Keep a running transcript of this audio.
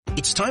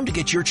It's time to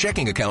get your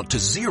checking account to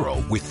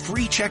zero with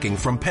free checking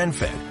from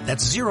PenFed.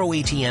 That's zero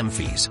ATM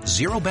fees,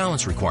 zero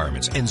balance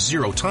requirements, and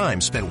zero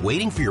time spent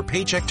waiting for your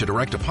paycheck to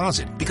direct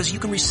deposit because you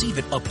can receive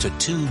it up to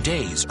 2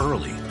 days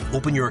early.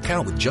 Open your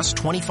account with just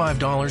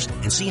 $25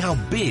 and see how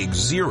big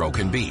zero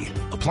can be.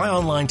 Apply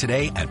online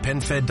today at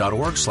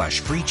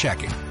PenFed.org/free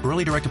checking.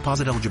 Early direct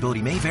deposit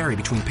eligibility may vary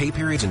between pay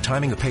periods and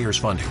timing of payers'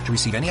 funding. To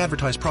receive any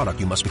advertised product,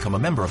 you must become a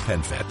member of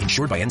PenFed,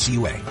 insured by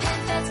NCUA.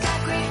 That's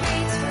got great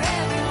rates for everyone.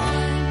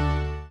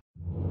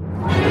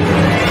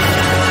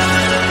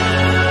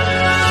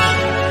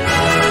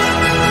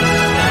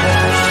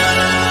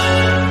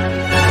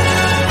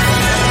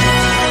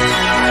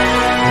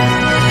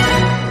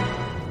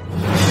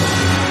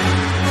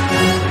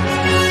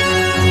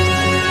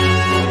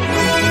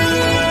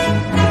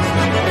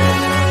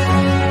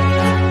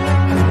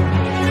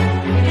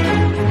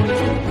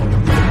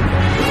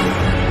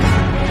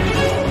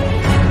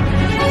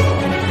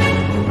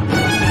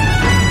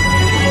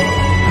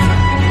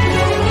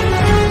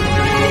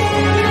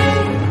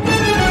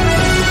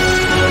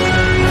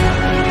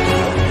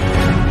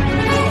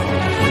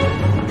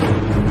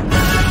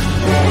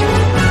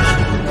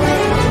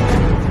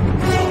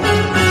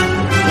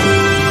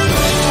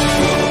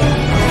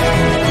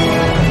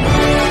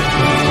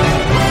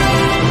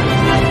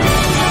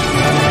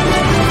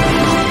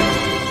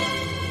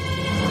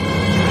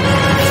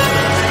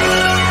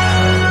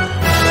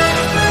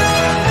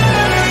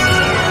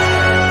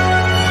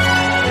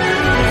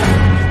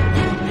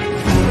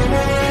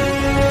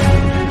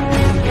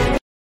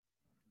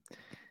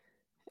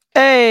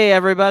 Hey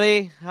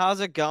everybody, how's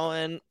it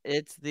going?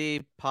 It's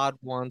the Pod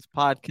Ones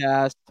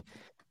podcast.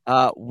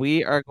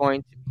 We are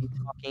going to be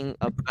talking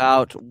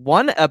about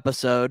one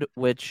episode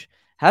which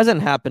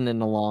hasn't happened in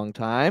a long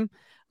time.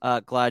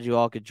 Glad you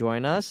all could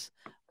join us.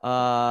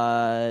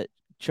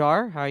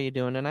 Char, how are you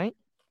doing tonight?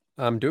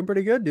 I'm doing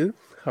pretty good, dude.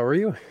 How are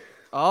you?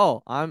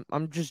 Oh, I'm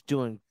just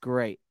doing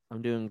great.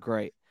 I'm doing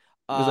great.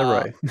 Is that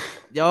right?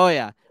 Oh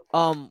yeah.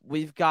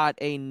 We've got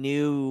a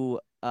new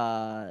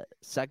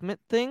segment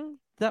thing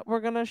that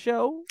we're gonna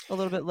show a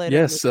little bit later.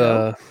 Yes.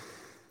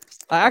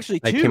 Actually,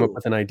 two. I came up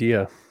with an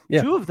idea.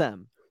 Yeah, Two of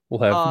them.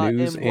 we'll have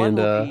news and one and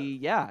will be,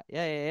 yeah.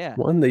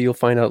 one that you'll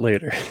find out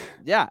later.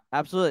 Yeah,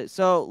 absolutely.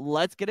 So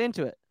let's get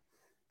into it.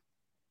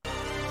 You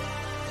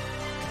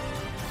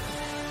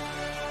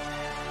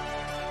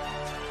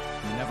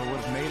never would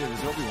have made it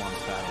as Obi-Wan's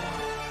Padawan,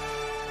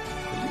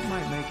 but you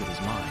might make it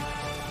as mine.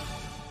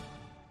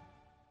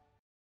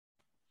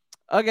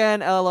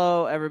 Again,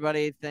 hello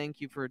everybody.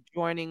 Thank you for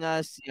joining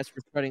us. Yes,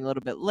 we're starting a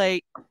little bit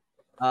late.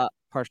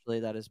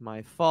 Partially that is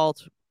my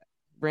fault.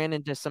 Ran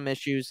into some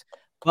issues,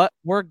 but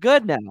we're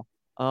good now.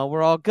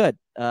 We're all good.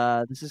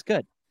 This is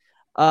good.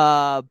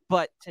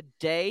 But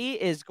today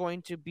is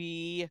going to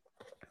be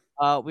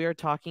we are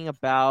talking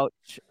about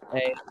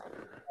a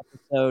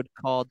episode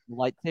called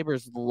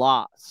Lightsabers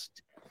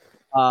Lost.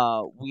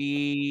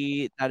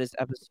 That is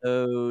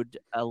episode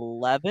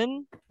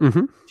 11.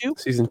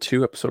 Season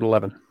 2, episode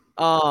 11.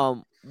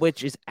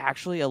 Which is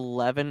actually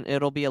 11.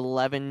 It'll be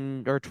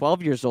 11 or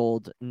 12 years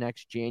old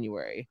next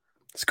January.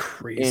 It's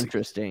crazy.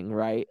 Interesting,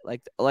 right?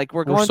 Like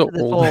we're going so through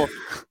this old. whole.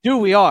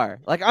 Dude, we are.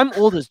 Like, I'm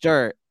old as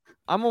dirt.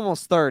 I'm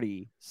almost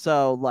 30.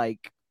 So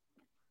like,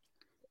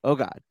 oh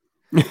god.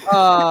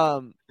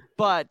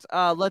 But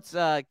let's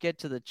get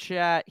to the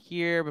chat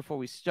here before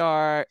we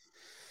start.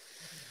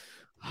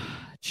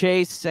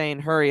 Chase saying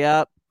hurry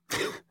up.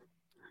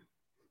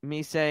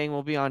 Me saying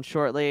we'll be on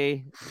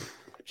shortly.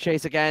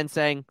 Chase again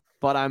saying,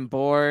 but I'm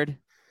bored.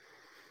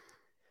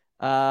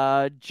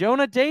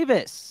 Jonah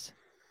Davis.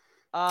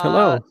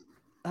 Hello.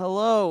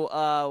 Hello.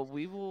 I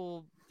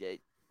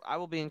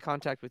will be in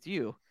contact with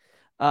you,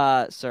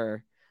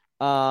 sir.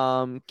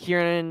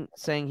 Kieran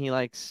saying he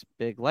likes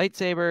big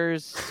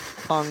lightsabers.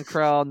 Kong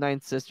Krell,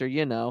 Ninth Sister,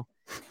 you know.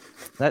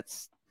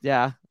 That's,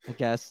 yeah, I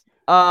guess.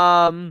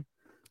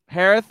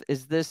 Harith,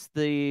 is this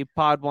the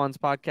Pod Ones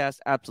podcast?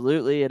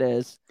 Absolutely, it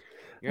is.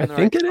 You're I in the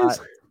think right it is.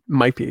 spot.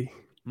 Might be.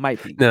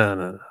 Might be.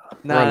 No.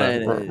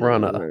 We're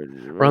on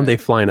they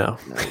fly now.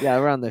 Yeah,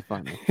 we're on they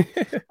fly now.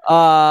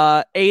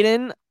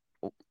 Aiden,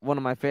 one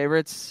of my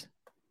favorites,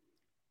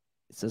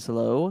 says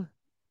hello.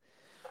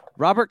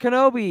 Robert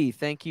Kenobi,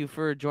 thank you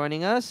for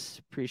joining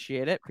us.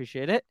 Appreciate it.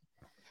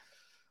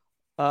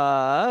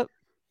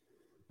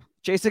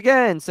 Chase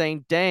again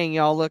saying, dang,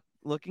 y'all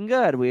looking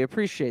good. We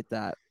appreciate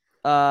that.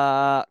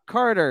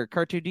 Carter,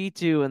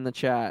 Car2D2 in the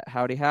chat.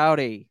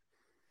 Howdy.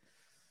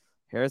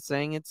 Harris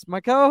saying it's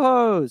my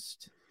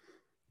co-host.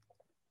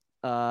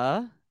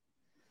 And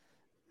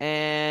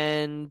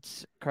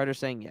Carter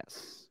saying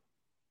yes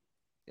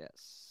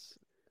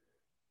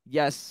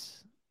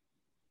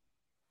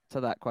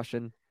to that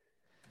question.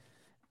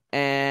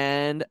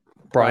 And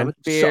Brian the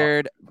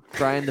Beard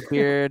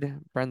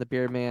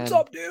man. What's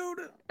up, dude?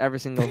 Every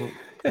single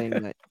thing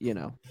that you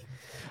know.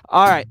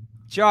 All right,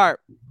 Char,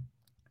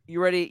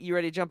 you ready? You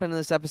ready to jump into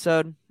this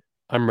episode?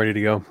 I'm ready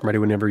to go. I'm ready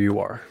whenever you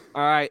are.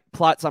 All right,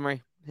 plot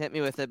summary. Hit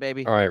me with it,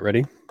 baby. All right,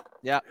 ready?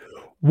 Yeah.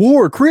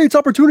 War creates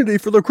opportunity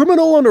for the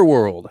criminal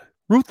underworld.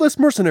 Ruthless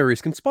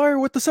mercenaries conspire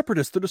with the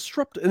Separatists to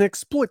disrupt and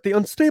exploit the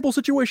unstable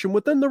situation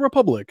within the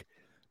Republic.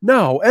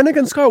 Now,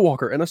 Anakin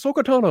Skywalker and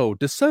Ahsoka Tano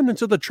descend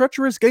into the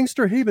treacherous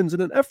gangster havens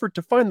in an effort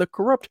to find the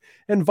corrupt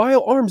and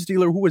vile arms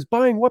dealer who is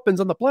buying weapons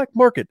on the black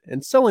market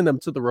and selling them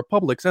to the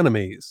Republic's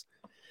enemies.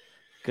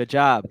 Good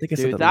job, I think I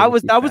said dude. that a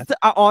little too fast.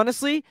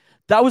 Honestly,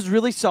 that was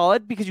really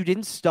solid because you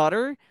didn't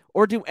stutter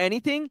or do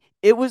anything.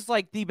 It was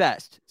like the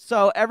best.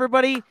 So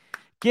everybody,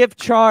 give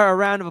Char a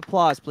round of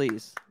applause,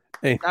 please.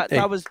 Hey,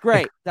 That was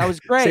great. That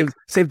was great.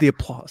 Save the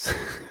applause.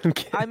 I'm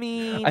kidding. I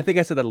mean, I think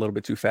I said that a little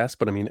bit too fast,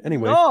 but I mean,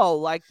 anyway. no,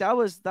 like that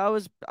was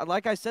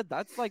like I said,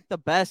 that's like the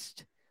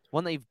best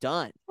one that you've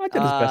done. I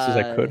did as best as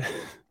I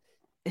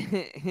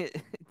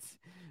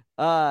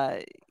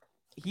could.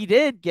 He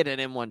did get it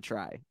in one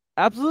try.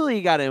 Absolutely,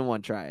 he got it in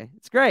one try.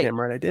 It's great. Damn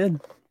right I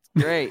did.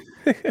 Great.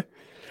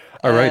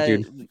 All right,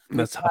 dude.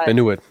 Let's hop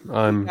into it.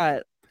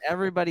 Got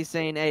everybody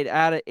saying 8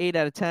 out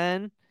of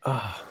 10.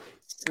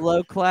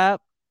 Slow clap.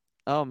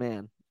 Oh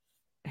man.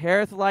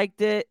 Harith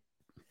liked it.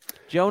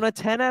 Jonah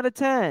 10 out of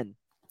 10.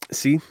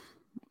 See?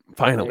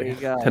 Finally. There you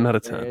go. 10 out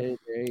of 10.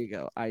 There you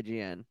go.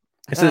 IGN.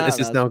 Is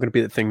this now going to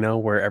be the thing now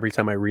where every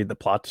time I read the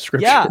plot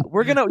description, yeah,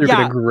 we're gonna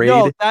grade?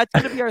 No, that's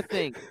gonna be our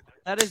thing.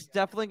 That is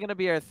definitely gonna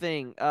be our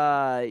thing.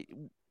 Like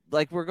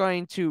we're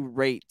going to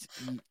rate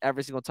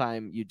every single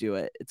time you do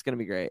it. It's gonna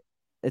be great.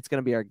 It's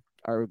gonna be our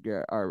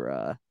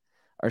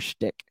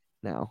shtick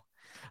now.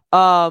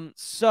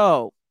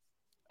 So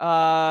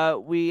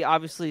we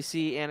obviously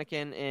see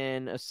Anakin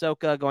and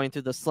Ahsoka going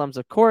through the slums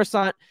of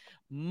Coruscant,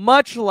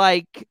 much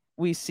like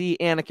we see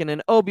Anakin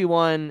and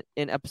Obi-Wan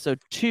in episode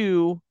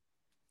 2.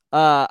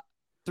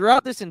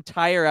 Throughout this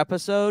entire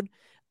episode,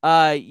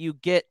 you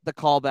get the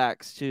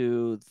callbacks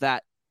to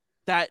that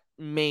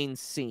main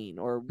scene,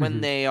 or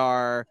when they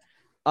are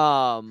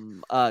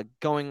going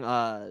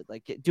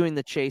like doing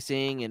the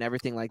chasing and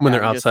everything like when that.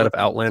 they're outside of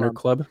Outlander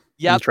Club,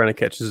 trying to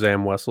catch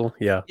Zam Wessel.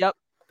 Yep.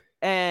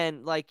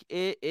 And like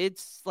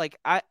it's like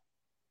I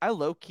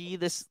low key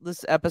this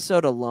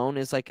episode alone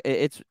is like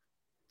it's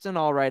an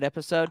all right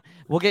episode.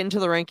 We'll get into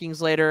the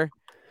rankings later.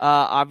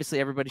 Obviously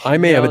everybody should I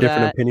may have a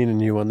different that. opinion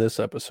than you on this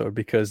episode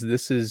because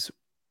this is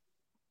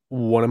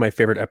one of my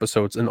favorite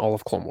episodes in all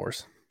of Clone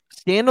Wars.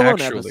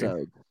 Standalone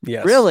episode.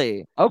 Yes.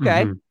 Really?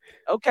 Okay.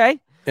 Okay.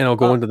 And I'll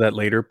go into that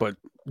later, but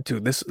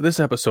dude, this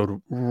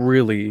episode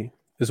really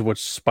is what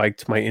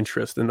spiked my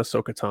interest in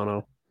Ahsoka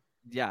Tano.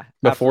 Yeah.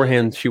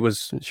 Beforehand, she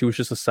was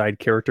just a side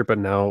character, but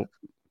now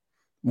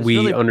we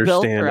really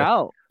understand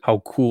how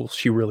cool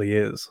she really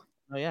is.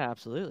 Oh yeah,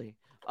 absolutely.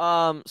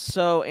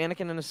 So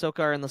Anakin and Ahsoka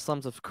are in the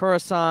slums of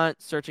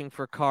Coruscant, searching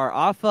for Kar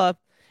Alpha,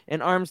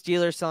 an arms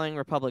dealer selling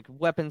Republic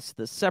weapons to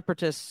the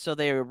Separatists. So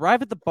they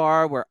arrive at the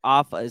bar where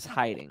Alpha is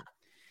hiding,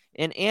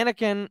 and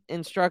Anakin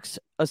instructs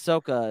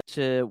Ahsoka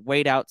to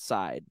wait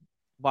outside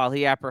while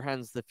he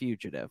apprehends the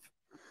fugitive.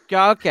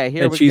 Okay,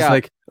 here we go. And she's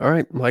like, all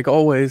right, like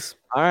always.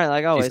 All right,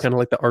 like always. She's kind of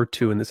like the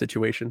R2 in the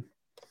situation.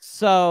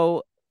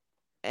 So,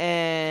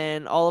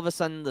 and all of a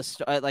sudden,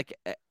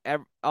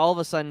 all of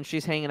a sudden,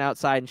 she's hanging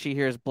outside and she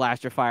hears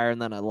blaster fire and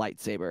then a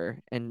lightsaber,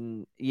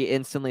 and you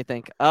instantly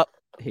think, "Oh,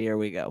 here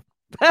we go,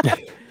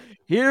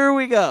 here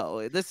we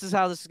go. This is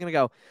how this is gonna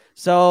go."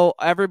 So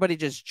everybody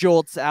just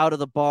jolts out of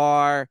the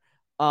bar,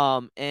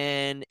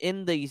 and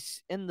in the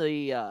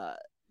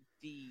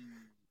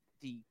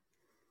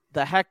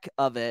heck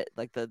of it,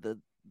 like the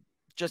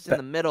just in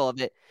the middle of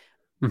it,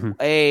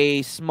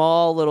 a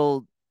small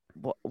little,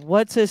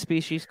 what's his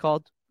species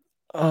called?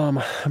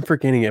 I'm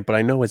forgetting it, but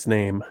I know his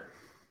name.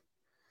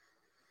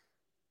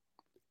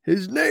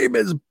 His name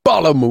is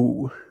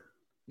Balamu.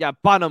 Yeah,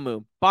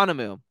 Bonamu.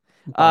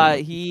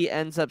 He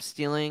ends up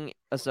stealing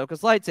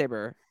Ahsoka's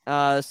lightsaber.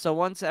 So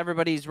once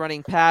everybody's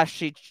running past,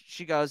 she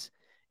goes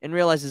and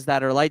realizes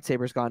that her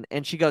lightsaber's gone,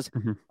 and she goes,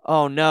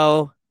 "Oh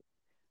no,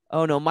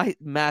 my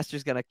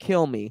master's gonna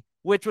kill me,"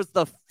 which was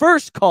the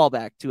first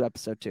callback to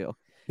episode 2.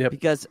 Yep.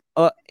 Because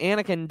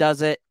Anakin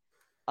does it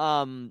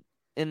in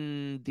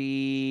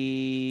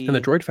the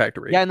droid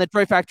factory. Yeah, in the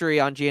droid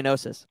factory on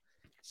Geonosis.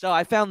 So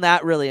I found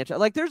that really interesting.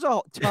 Like, there's a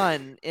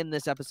ton in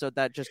this episode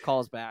that just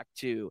calls back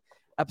to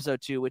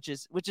episode 2, which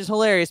is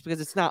hilarious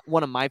because it's not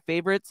one of my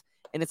favorites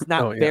and it's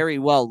not very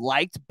well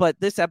liked. But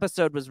this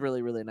episode was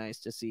really, really nice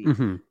to see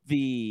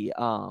the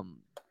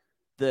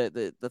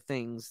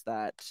things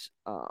that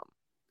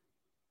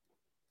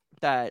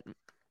that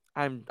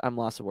I'm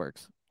lost of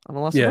words. I'm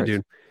a lost of words. Yeah,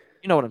 dude.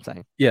 You know what I'm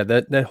saying? Yeah,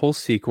 that whole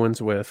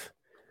sequence with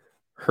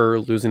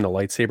her losing the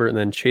lightsaber and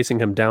then chasing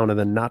him down and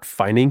then not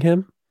finding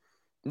him.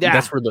 Yeah,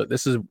 that's where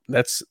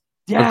that's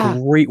a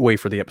great way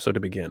for the episode to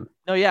begin.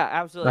 No, yeah,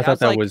 absolutely. I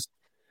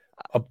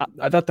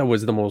thought that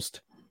was the most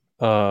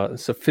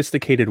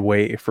sophisticated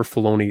way for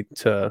Filoni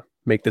to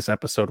make this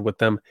episode, with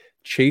them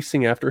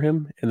chasing after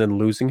him and then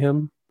losing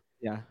him.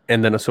 Yeah,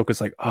 and then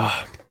Ahsoka's like,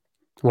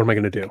 what am I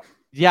gonna do?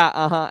 Yeah,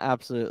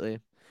 absolutely.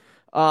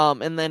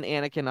 And then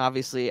Anakin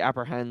obviously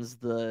apprehends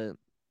the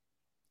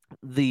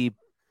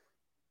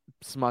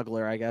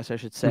smuggler, I guess I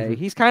should say.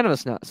 He's kind of a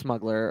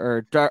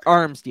smuggler or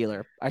arms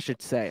dealer, I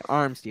should say.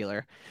 Arms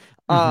dealer.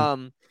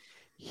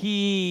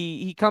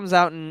 he comes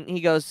out and he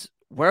goes,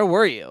 "Where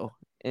were you?"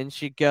 And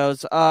she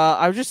goes,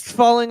 "I was just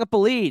following up a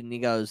lead." And he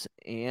goes,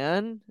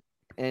 and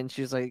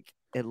she's like,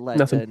 "It led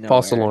Nothing. to nowhere."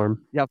 False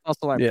alarm. Yeah, false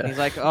alarm. Yeah. And he's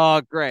like,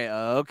 "Oh, great,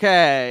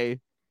 okay."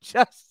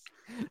 Just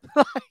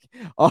like,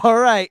 all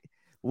right,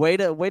 way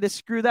to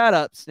screw that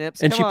up,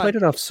 Snips. And Come she on. played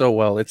it off so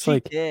well. It's She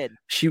like did.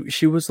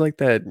 she was like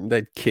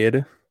that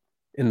kid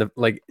in the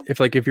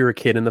if you're a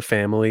kid in the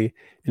family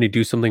and you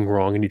do something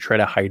wrong and you try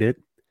to hide it,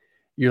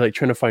 you're like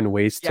trying to find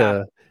ways Yeah.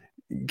 to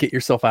get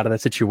yourself out of that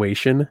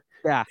situation.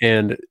 Yeah.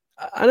 And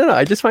I don't know,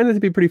 I just find it to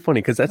be pretty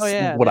funny because that's Oh,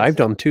 yeah, what it I've is.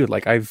 done too.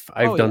 Like I've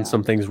Oh, done yeah.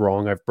 some things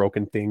wrong, I've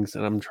broken things,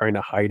 and I'm trying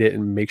to hide it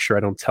and make sure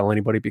I don't tell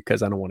anybody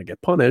because I don't want to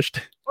get punished.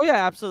 Oh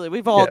yeah, absolutely.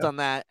 We've all Yeah. done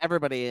that.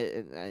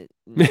 Everybody,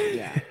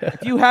 yeah.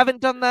 If you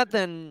haven't done that,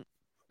 then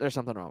there's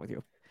something wrong with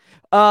you.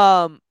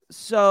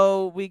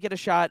 So we get a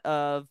shot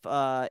of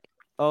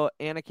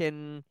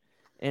Anakin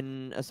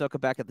and Ahsoka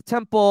back at the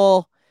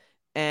temple,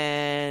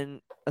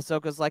 and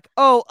Ahsoka's like,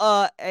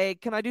 "Oh, hey,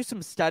 can I do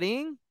some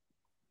studying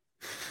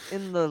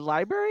in the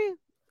library?"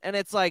 And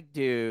it's like,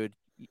 dude,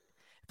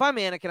 if I'm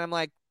Anakin, I'm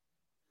like,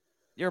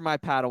 "You're my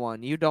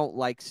Padawan. You don't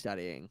like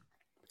studying."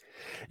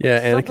 Yeah,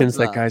 Something's Anakin's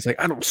that up. guy's like,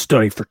 I don't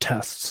study for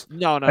tests.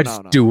 No, I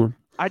just do them.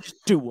 I just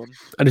do them.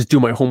 I just do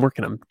my homework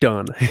and I'm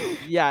done.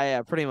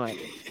 Yeah, pretty much.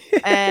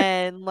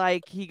 And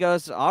like he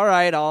goes, "All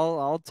right,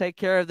 I'll take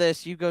care of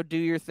this. You go do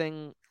your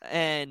thing."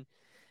 And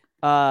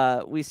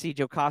we see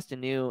Jocasta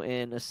Nu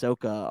and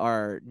Ahsoka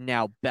are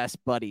now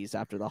best buddies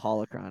after the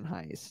holocron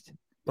heist.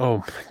 Oh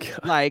my god.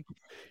 Like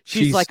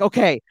she's like,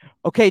 okay,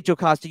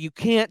 Jocasta, you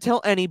can't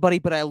tell anybody,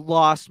 but I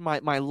lost my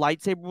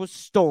lightsaber was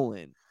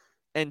stolen.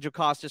 And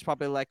Jocasta's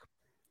probably like,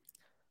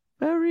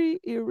 very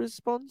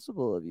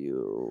irresponsible of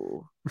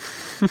you.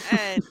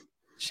 And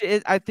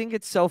I think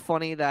it's so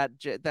funny that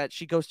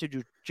she goes to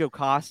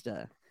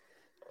Jocasta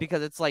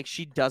because it's like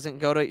she doesn't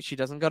go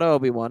to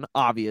Obi-Wan,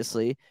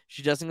 obviously.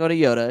 She doesn't go to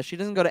Yoda. She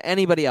doesn't go to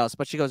anybody else,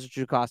 but she goes to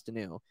Jocasta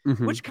Nu,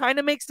 Mhm. which kind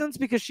of makes sense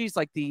because she's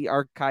like the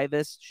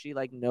archivist. She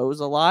like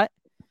knows a lot.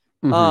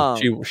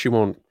 Mhm. She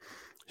won't.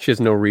 She has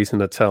no reason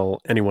to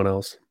tell anyone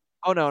else.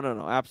 Oh no,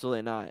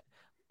 absolutely not.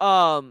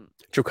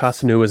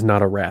 Jocasta Nu is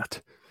not a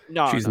rat.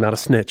 No, She's no, not no, a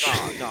snitch.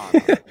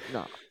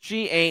 no.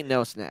 She ain't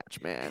no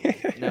snatch, man.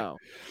 No.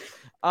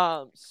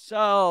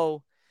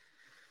 So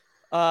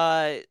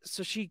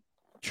she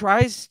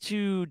tries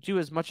to do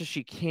as much as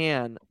she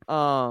can.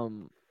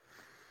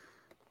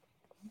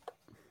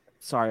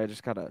 Sorry, I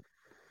just gotta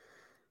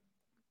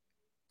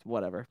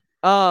whatever.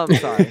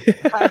 Sorry.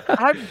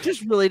 I'm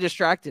just really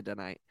distracted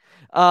tonight.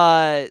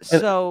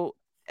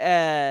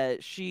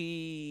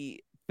 She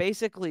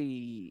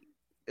basically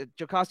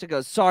Jocasta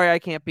goes, "Sorry, I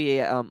can't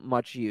be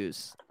much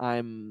use.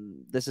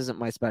 This isn't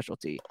my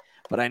specialty,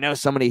 but I know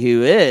somebody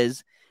who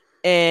is."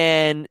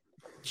 And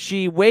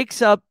she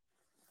wakes up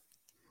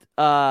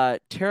Tara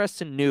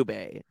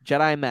Sinube,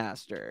 Jedi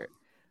Master.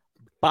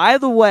 By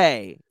the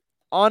way,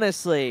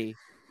 honestly,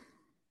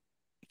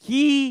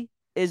 he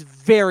is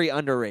very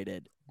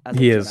underrated as a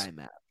He Jedi is.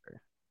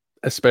 Master.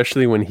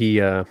 Especially when he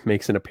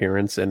makes an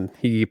appearance, and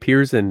he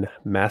appears in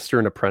Master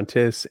and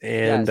Apprentice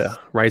and Yes.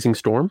 Rising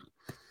Storm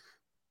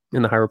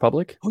in the High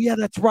Republic. Oh yeah,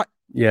 that's right.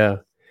 Yeah,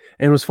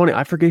 and it was funny.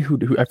 I forget who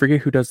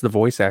does the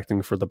voice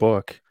acting for the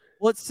book.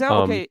 Well, it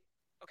sounds okay.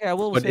 I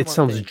will But say it one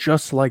sounds thing.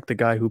 just like the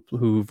guy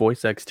who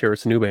voice acts Tara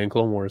Sinube in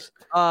Clone Wars.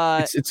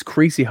 It's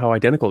crazy how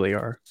identical they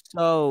are.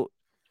 So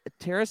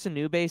Tara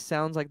Sinube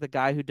sounds like the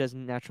guy who does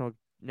Natural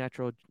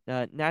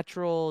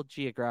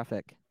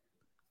Geographic.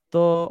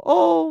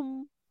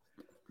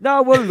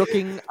 Now we're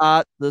looking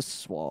at the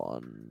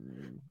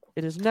swan.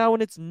 It is now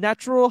in its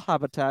natural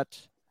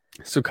habitat.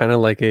 So kind of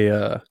like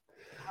a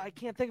I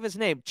can't think of his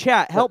name.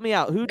 Chat, help me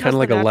out. Who does kinda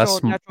like the a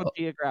less Natural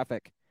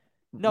Geographic?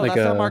 No, like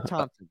that's not a Mark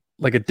Thompson.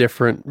 like a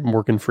different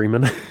Morgan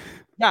Freeman.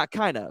 Yeah,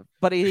 kind of,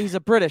 but he's a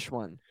British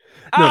one.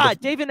 No,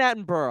 David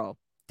Attenborough.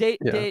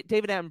 Yeah.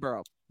 David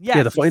Attenborough. Yes, yeah,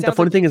 he the sounds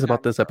funny like thing is David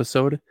about this Attenborough.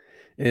 episode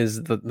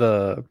is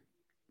the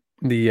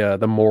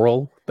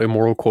moral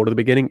quote at the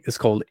beginning is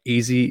called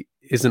 "Easy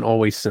isn't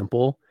always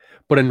simple,"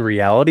 but in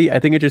reality, I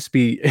think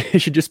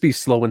it should just be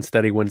slow and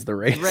steady wins the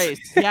race.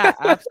 Yeah,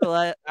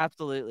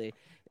 absolutely.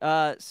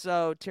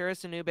 So Tara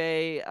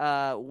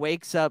Sinube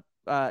wakes up.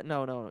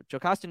 No.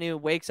 Jocasta Nu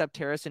wakes up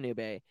Tara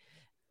Sinube,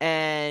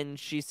 and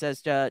she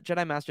says,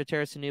 "Jedi Master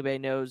Tara Sinube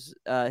knows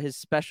his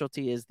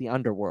specialty is the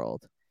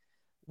underworld,"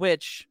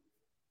 which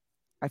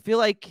I feel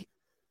like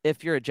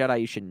if you're a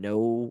Jedi, you should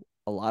know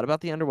a lot about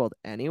the underworld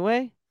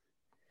anyway.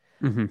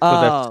 Mhm.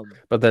 Um,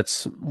 But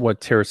that's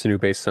what Tara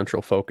Sinube's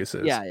central focus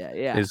is.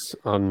 yeah. Is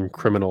on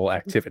criminal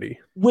activity.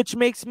 Which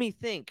makes me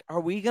think: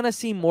 are we gonna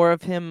see more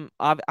of him?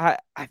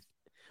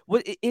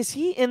 What is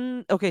he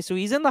in? Okay, so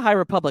he's in the High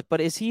Republic, but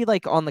is he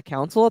like on the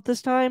council at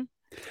this time?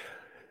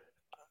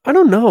 I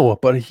don't know,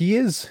 but he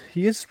is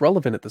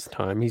relevant at this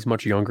time. He's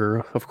much younger,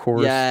 of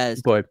course.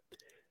 Yes. But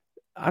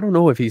I don't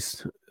know if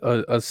he's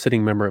a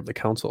sitting member of the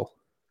council.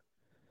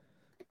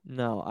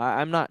 No,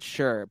 I'm not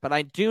sure, but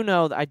I do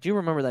know. I do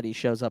remember that he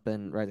shows up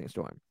in Rising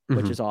Storm,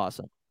 which Mhm. is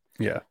awesome.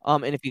 Yeah.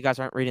 And if you guys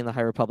aren't reading the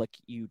High Republic,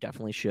 you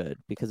definitely should,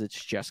 because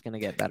it's just gonna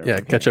get better. Yeah,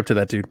 from catch here. up to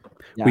that, dude.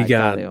 Yeah, we I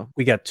gotta.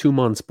 got 2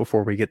 months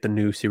before we get the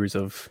new series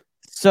of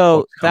So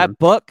books that coming.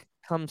 book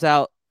comes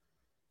out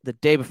the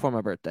day before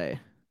my birthday.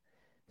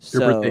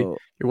 Your birthday. So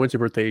When's your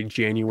birthday?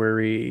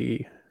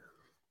 January.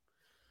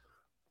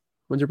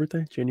 When's your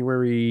birthday?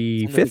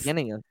 January in the 5th?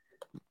 beginning of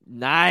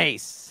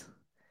nice.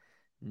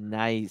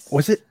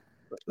 Was it?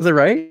 Is it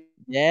right?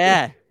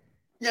 Yeah.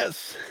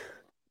 Yes.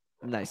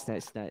 Nice.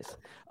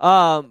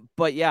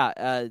 But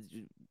yeah,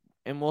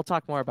 and we'll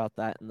talk more about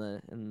that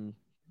in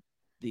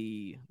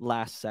the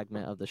last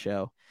segment of the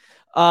show.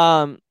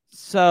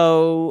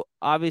 So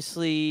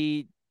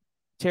obviously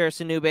Tara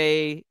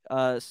Sinube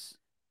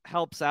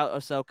helps out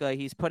Ahsoka.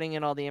 He's putting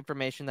in all the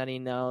information that he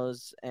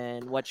knows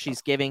and what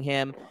she's giving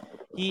him.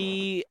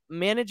 He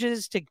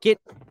manages to get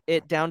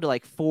it down to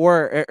like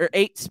 4 or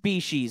 8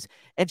 species,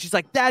 and she's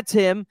like, "That's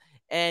him."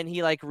 And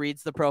he like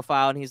reads the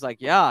profile, and he's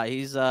like, "Yeah,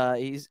 he's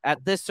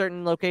at this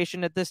certain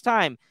location at this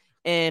time."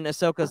 And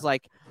Ahsoka's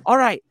like, "All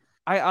right,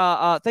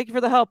 I thank you for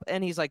the help."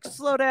 And he's like,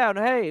 "Slow down,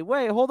 hey,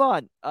 wait, hold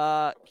on.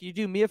 Can you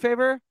do me a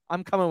favor?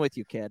 I'm coming with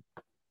you, kid."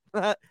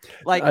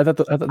 Like, I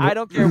thought I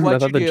don't care what I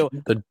thought you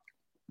do.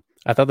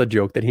 I thought the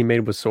joke that he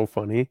made was so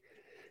funny.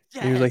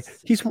 Yes. He was like,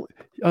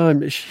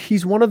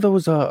 he's one of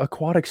those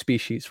aquatic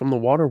species from the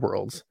water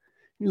worlds.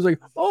 He was like,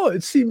 oh,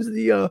 it seems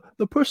the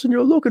person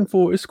you're looking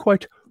for is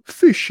quite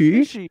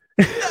fishy. Fishy.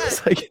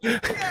 It's like,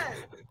 Yes.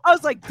 I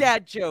was like,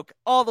 dad joke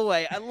all the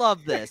way. I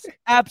love this.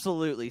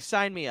 Absolutely.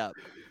 Sign me up.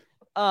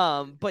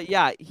 But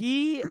yeah,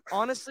 he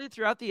honestly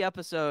throughout the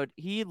episode,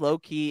 he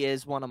low-key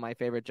is one of my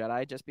favorite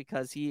Jedi, just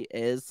because he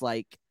is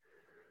like,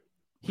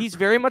 he's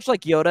very much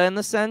like Yoda in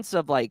the sense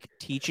of like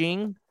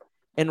teaching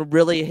and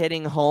really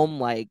hitting home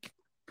like,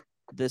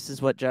 this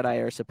is what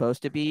Jedi are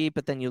supposed to be.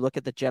 But then you look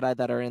at the Jedi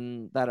that are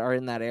in that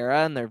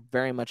era, and they're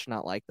very much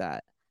not like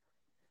that.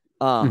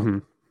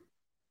 mhm.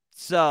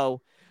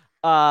 So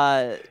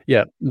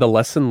Yeah, the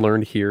lesson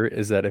learned here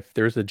is that if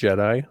there's a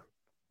Jedi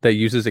that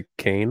uses a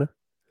cane,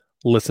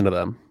 listen to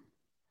them.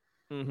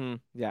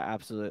 yeah,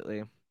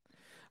 absolutely.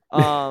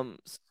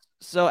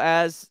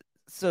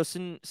 So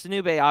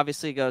Sinube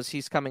obviously goes,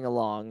 he's coming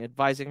along,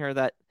 advising her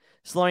that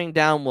slowing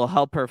down will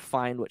help her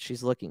find what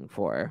she's looking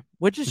for,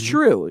 which is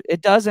true.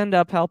 It does end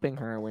up helping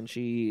her when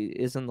she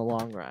is in the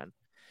long run.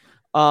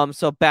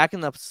 So back in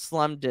the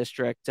slum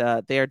district,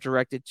 they are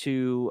directed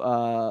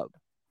to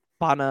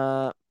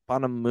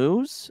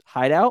Bonamu's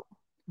hideout.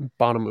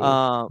 Bonamu.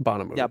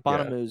 Yeah,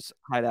 Bonamu's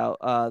hideout.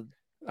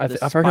 I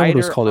forgot what it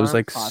was called. It was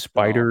like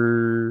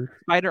Spider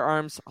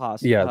Arms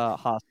Yeah.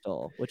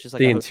 Hostel, which is like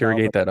They a hotel,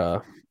 interrogate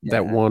but-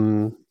 that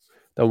one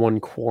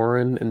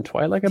Quarren in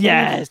Twilight. I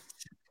believe.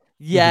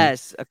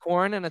 Yes, a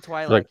Quarren and a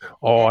Twilight. Like,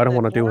 oh, I don't The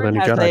want to deal with Quarren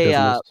any has Jedi a,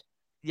 business.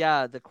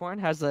 Yeah, the Quarren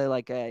has a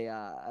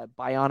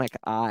bionic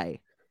eye.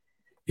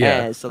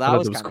 Yeah, And so I that thought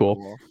was that was kind of cool.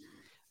 cool.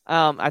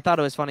 I thought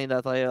it was funny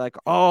that they're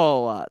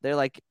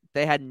like,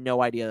 they had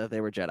no idea that they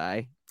were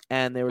Jedi,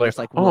 and they were just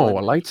like, oh, a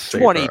willing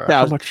lightsaber. 20,000.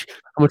 How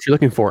much you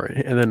looking for?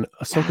 And then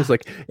Ahsoka's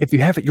like, if you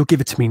have it, you'll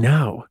give it to me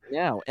now.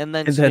 Yeah, and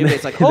then And then-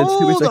 Sinube's like, and then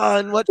Sinube's hold like,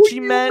 on, what "What she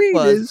you meant mean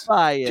was is,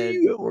 buy do it.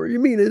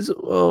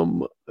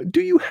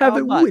 you have How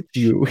it much? with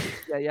you?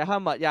 Yeah, how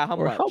much? Yeah, how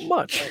Or much? how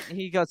much?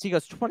 He goes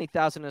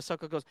 20,000, and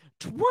Ahsoka goes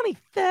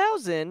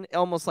 20,000,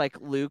 almost like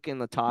Luke in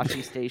the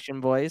Tashi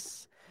Station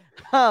voice.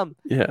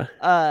 Yeah,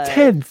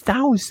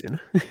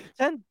 10,000.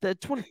 10,000.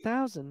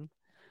 20,000.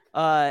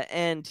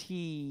 And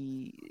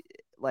he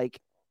like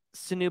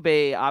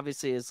Sinube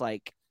obviously is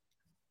like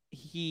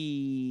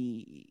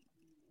he.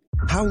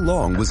 How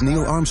long was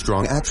Neil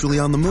Armstrong actually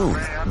on the moon?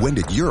 When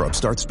did Europe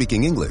start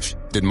speaking English?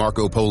 Did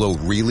Marco Polo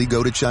really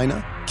go to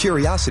China?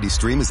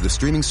 CuriosityStream is the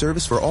streaming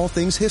service for all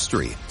things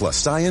history, plus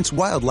science,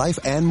 wildlife,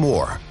 and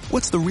more.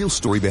 What's the real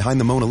story behind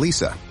the Mona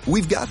Lisa?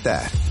 We've got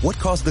that. What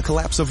caused the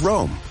collapse of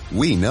Rome?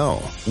 We know.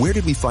 Where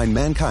did we find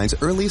mankind's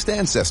earliest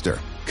ancestor?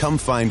 Come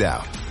find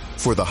out.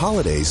 For the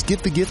holidays,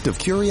 give the gift of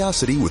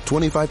curiosity with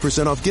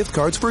 25% off gift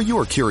cards for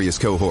your curious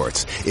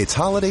cohorts. It's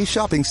holiday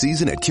shopping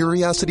season at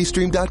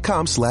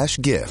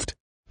curiositystream.com/gift.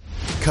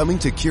 Coming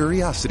to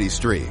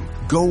CuriosityStream,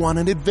 go on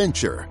an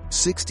adventure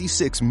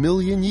 66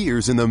 million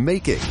years in the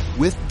making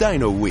with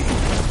Dino Week.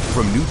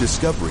 From new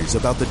discoveries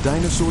about the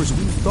dinosaurs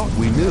we thought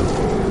we knew,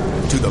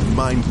 to the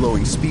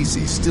mind-blowing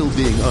species still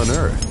being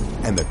unearthed,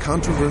 and the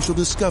controversial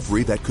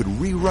discovery that could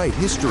rewrite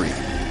history.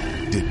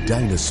 Did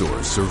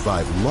dinosaurs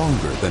survive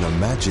longer than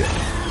imagined?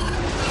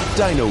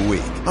 Dino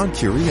Week on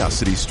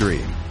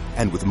CuriosityStream.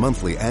 And with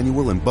monthly,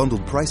 annual, and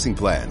bundled pricing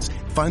plans,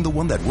 find the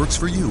one that works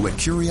for you at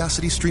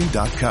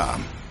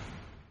curiositystream.com.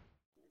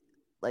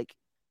 Like,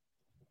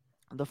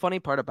 the funny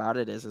part about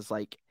it is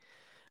like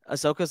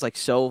Ahsoka's like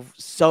so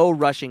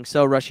rushing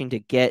to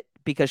get,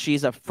 because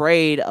she's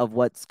afraid of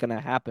what's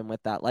gonna happen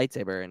with that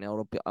lightsaber, and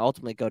it'll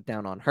ultimately go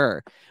down on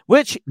her,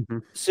 which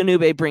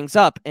Sinube brings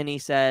up, and he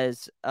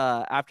says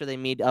after they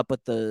meet up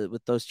with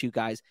those two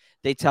guys,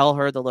 they tell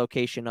her the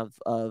location of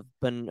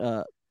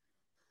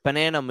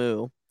Banana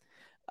Moo,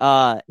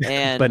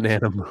 And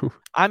Banana move.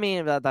 I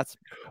mean that's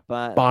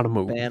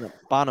Bonamu.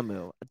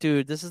 Bonamu.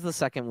 Dude, this is the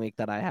second week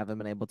that I haven't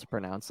been able to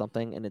pronounce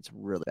something, and it's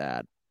really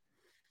bad.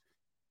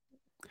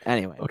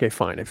 Anyway. Okay,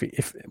 fine.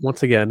 If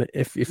once again,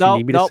 if you No,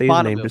 need me to say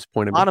his name, Bonamu. just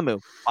point at me.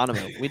 Bonamu.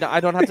 I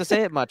don't have to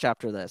say it much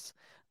after this.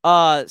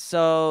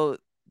 So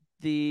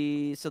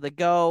they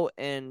go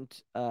and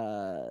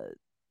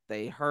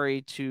they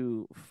hurry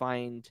to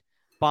find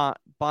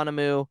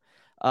Bonamu.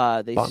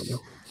 Bonamu.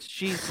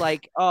 She's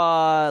like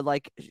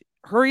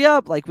hurry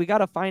up, like we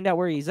gotta find out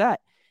where he's at.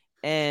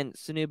 And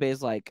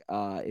Sunube's like,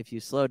 if you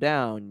slow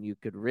down, you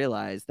could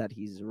realize that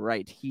he's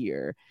right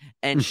here.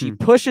 And she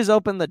pushes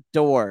open the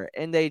door,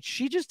 and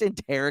she just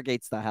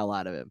interrogates the hell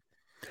out of him.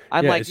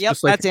 I'm like, yep,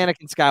 that's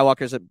Anakin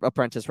Skywalker's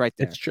apprentice right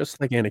there. It's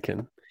just like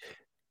Anakin.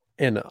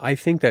 And I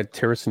think that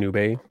Tara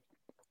Sinube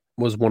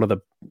was one of the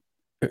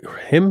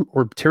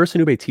Tara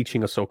Sinube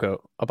teaching Ahsoka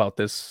about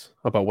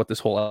what this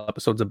whole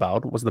episode's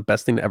about was the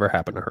best thing to ever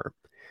happen to her.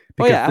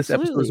 Because this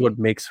episode is what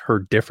makes her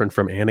different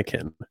from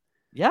Anakin.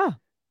 Yeah.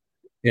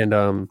 And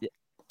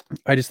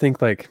I just think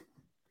because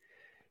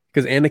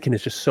Anakin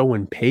is just so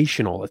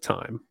impatient all the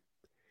time.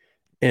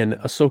 And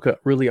Ahsoka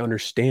really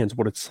understands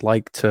what it's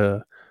like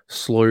to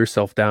slow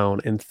yourself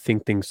down and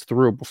think things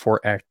through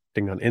before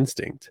acting on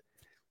instinct.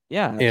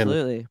 Yeah,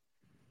 absolutely. And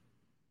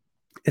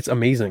it's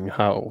amazing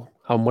how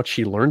much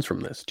she learns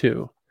from this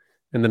too.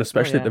 And then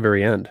especially at the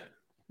very end.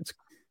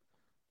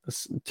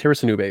 Tara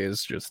Sinube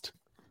is just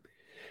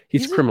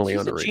he's criminally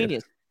underrated. A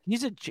genius.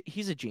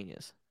 He's a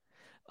genius.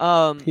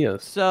 He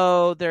is.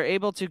 So they're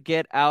able to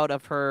get out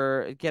of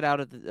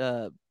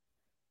the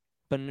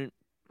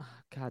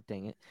God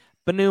dang it,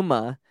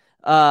 Banuma.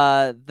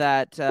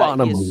 That he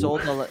has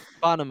sold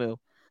Bonamu.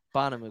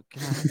 God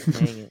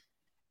dang it.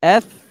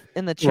 F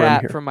in the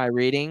chat for my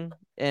reading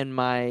and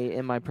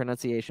my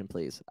pronunciation,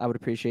 please. I would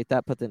appreciate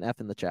that. Put an F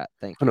in the chat.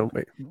 Thank you. Oh, no,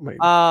 wait.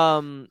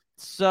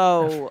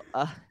 So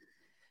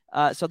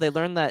they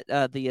learn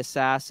that the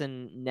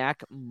assassin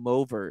Nak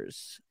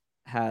Movers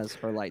has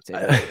her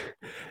lightsaber.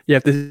 You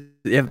have to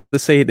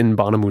say it in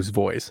Bonamu's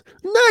voice.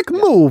 Nak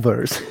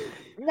Movers.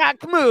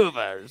 Nak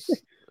Movers.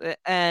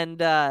 And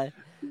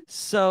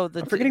so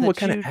I'm forgetting what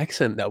kind of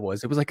accent that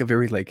was. It was like a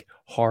very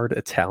hard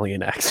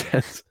Italian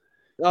accent.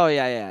 Oh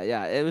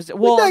yeah. It was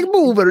Nak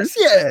Movers,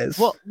 yes.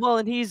 Well,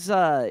 and he's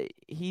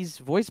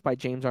voiced by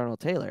James Arnold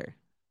Taylor.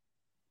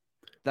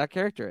 That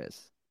character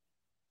is.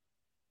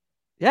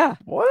 Yeah.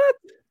 What?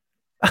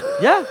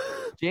 Yeah.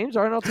 James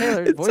Arnold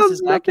Taylor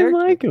voices that character.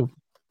 Like him.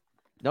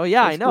 No,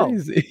 yeah, That's I know.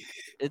 Crazy.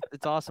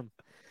 It's awesome.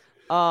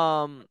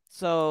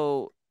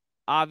 So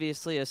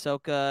obviously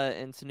Ahsoka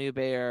and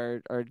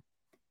Sinube are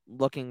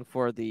looking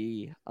for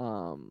the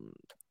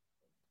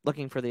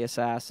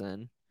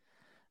assassin.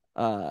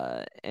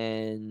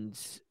 And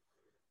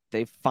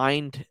they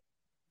find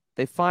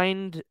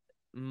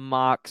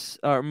Mox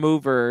or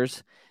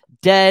Movers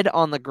dead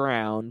on the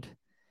ground,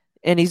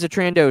 and he's a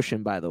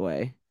Trandoshan, by the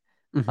way.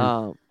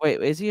 Mm-hmm.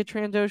 Wait, is he a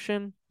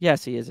Trandoshan?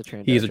 Yes, he is a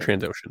Trandoshan. He is a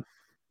Trandoshan.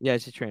 Yeah,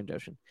 he's a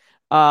Trandoshan.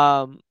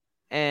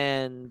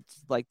 And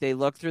they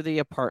look through the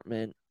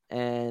apartment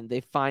and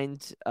they find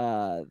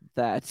that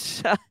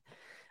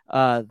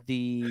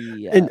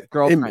the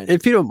girlfriend. And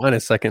if you don't mind a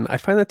second, I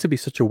find that to be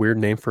such a weird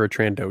name for a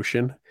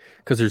Trandoshan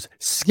because there's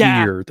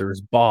Skier,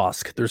 there's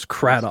Bosk, there's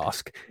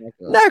Kratos,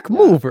 Neck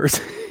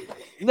Movers.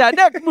 Yeah,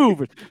 Neck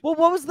Movers. Well,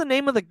 what was the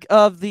name of the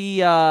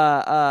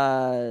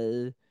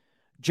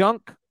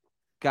junk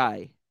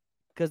guy?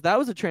 Because that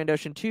was a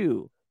Trandoshan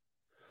too.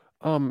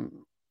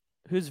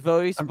 Who's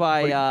voiced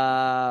by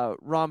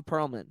Ron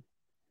Perlman.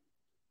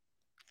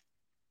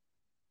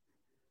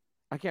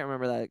 I can't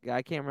remember that guy.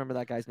 I can't remember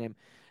that guy's name.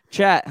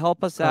 Chat,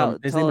 help us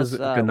out. His Tell name us is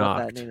what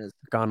that name is.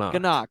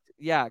 Ganoct.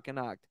 Yeah,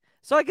 Ganoct.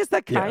 So I guess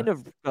that kind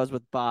of goes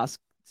with Boss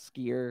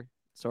Skier,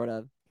 sort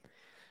of.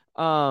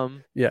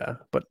 Yeah,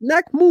 but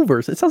Neck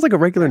Movers. It sounds like a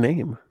regular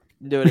name.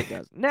 Dude, it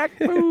does. Neck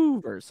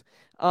Movers.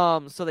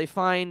 So they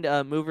find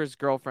Mover's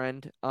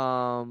girlfriend.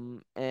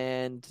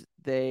 And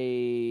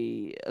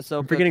they. So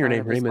I'm forgetting her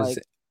name. Her name is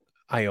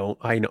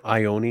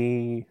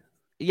Ione.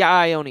 Yeah,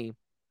 Ione.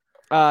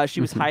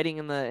 She was hiding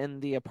in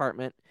the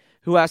apartment.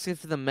 Who asks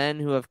if the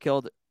men who have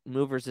killed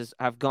Movers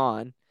have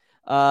gone.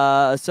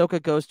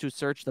 Ahsoka goes to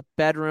search the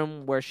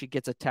bedroom where she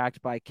gets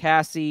attacked by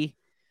Cassie,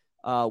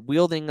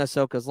 wielding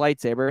Ahsoka's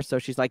lightsaber. So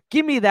she's like,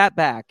 "Give me that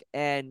back!"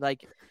 And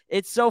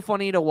it's so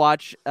funny to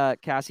watch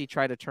Cassie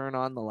try to turn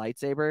on the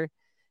lightsaber,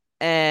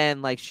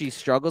 and she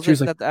struggles with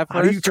that at first.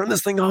 How do you turn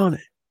this thing on?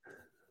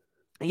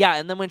 Yeah,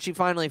 and then when she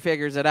finally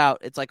figures it out,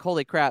 it's like,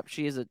 holy crap,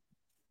 she is it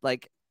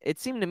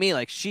seemed to me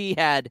like she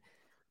had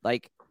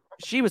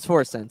she was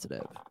force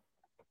sensitive.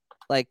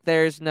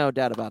 There's no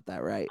doubt about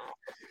that, right?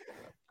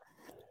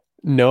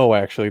 No,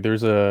 actually,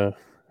 her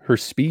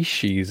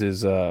species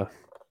is we'll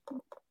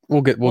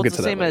get to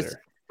that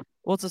later.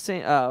 It's the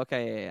same. Oh,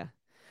 okay, yeah.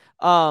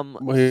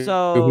 Who's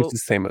the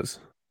same as?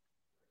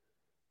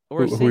 Who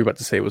are you about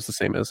to say was the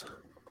same as?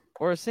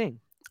 Or Sing.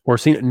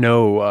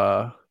 No,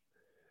 I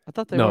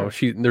thought they were.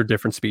 they're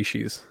different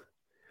species.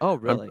 Oh,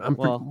 really?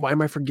 Well, Why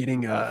am I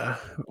forgetting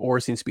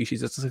Oracine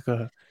species? It's like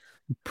a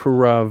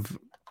Purav.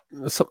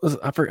 It's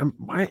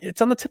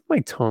on the tip of my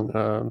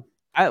tongue.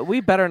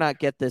 we better not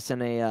get this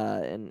in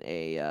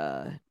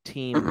a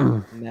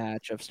team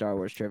match of Star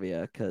Wars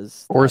trivia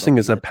because that'll Oracing be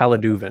is a the death of us.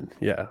 Paladuvan.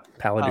 Yeah,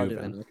 Paladuvan.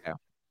 Paladin. Okay.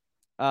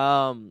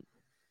 Um.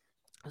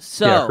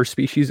 Yeah, her So.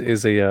 species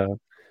is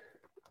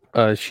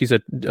she's a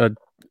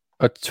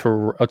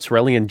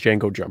Tyrellian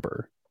Django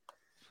jumper.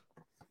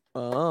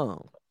 Oh.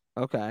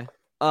 Okay.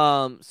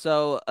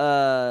 So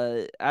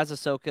as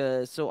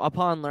Ahsoka, so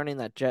upon learning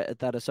that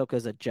Ahsoka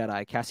is a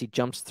Jedi, Cassie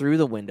jumps through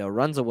the window,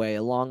 runs away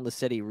along the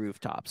city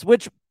rooftops,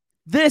 which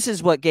this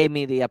is what gave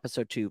me the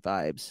episode 2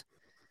 vibes.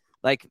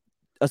 Like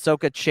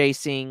Ahsoka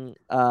chasing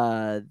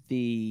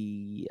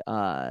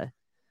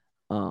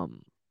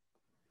um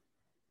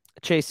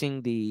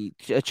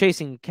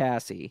chasing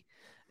Cassie.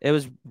 It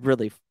was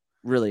really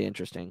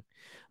interesting.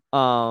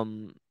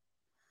 Um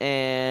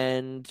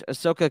and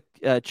Ahsoka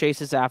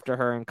chases after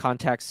her and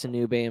contacts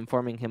Sanube,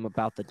 informing him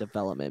about the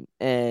development.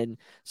 And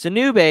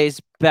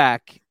Sanube's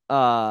back,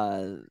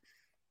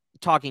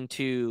 talking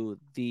to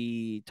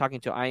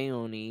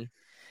Ione, Mhm.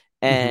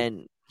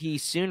 and he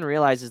soon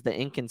realizes the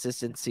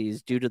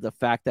inconsistencies due to the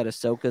fact that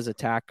Ahsoka's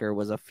attacker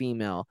was a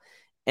female,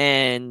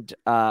 and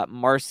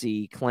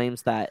Marcy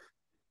claims that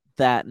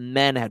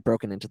men had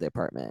broken into the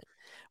apartment,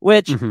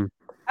 which Mhm.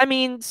 I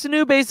mean,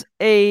 Sanube's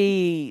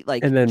a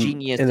And then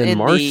genius and then in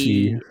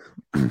Marcy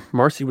the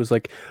Marcy was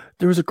like,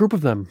 there was a group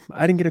of them.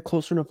 I didn't get a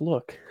close enough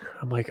look.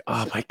 I'm like,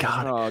 oh my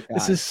god, oh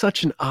this god. is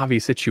such an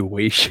obvious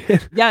situation.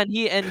 Yeah, and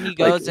he Like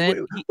goes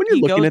in. when you're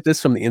He looking goes. at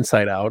this from the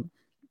inside out,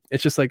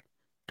 it's just like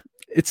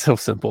it's so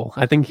simple.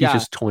 I think he's Yeah,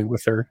 just toying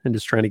with her and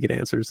just trying to get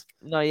answers.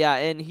 no, yeah,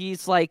 and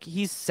he's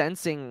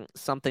sensing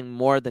something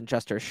more than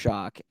just her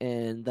shock,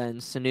 and then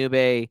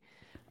Sanube,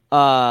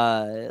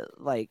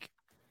 like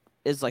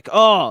is like,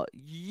 oh,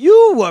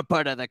 you were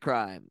part of the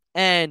crime,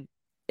 and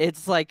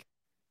it's like,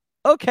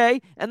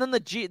 okay, and then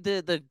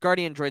the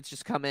Guardian droids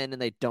just come in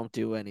and they don't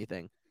do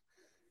anything.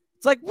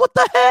 It's like, what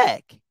the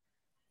heck?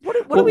 What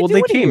are we Well,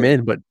 they doing came here?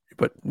 in, but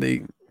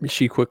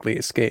she quickly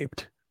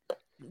escaped.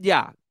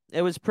 Yeah,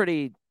 it was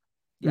pretty.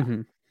 Yeah.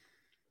 Hmm.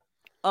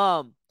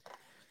 Um.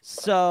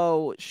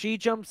 So she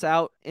jumps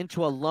out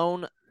into a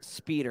lone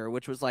speeder,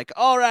 which was like,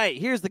 all right,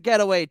 here's the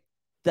getaway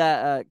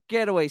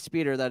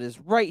speeder that is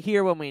right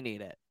here when we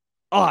need it.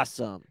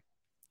 Awesome.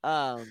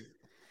 Um.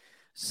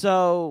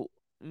 So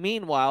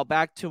meanwhile,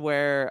 back to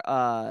where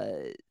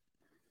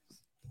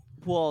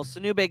well,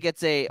 Sanube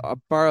gets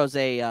borrows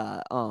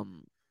a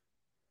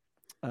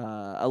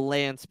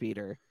land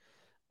speeder,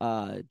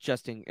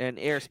 just in an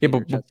air Yeah, speeder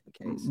just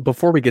in case.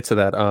 before we get to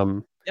that,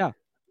 Yeah.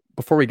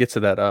 before we get to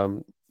that,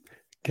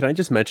 can I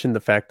just mention the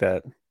fact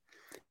that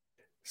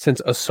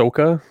since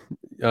Ahsoka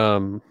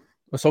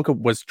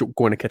was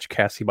going to catch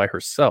Cassie by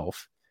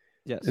herself,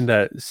 Yes. and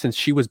that since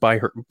she was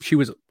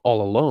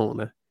all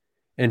alone,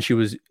 and she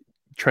was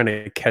trying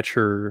to catch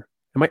her.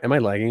 Am I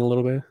lagging a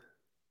little bit?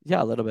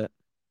 Yeah, a little bit.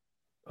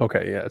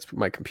 Okay, yeah, it's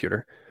my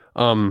computer.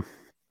 Um,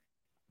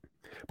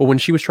 but when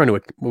she was trying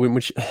to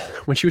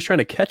when she was trying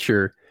to catch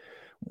her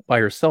by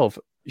herself,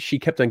 she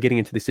kept on getting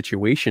into these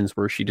situations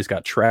where she just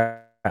got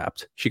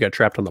trapped. She got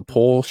trapped on the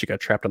pole. She got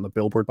trapped on the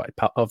billboard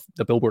of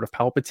the billboard of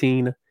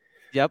Palpatine.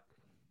 Yep.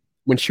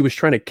 When she was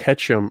trying to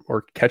catch him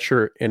or catch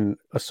her in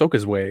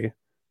Ahsoka's way,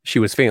 she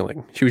was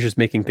failing. She was just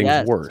making things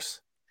Yes.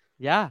 worse.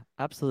 Yeah,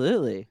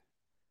 absolutely.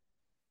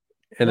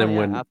 And No,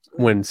 then yeah,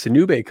 absolutely. when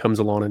Sanube comes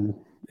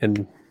along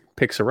and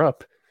picks her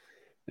up,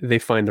 they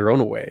find their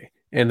own way.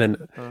 And then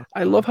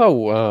I love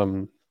how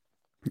um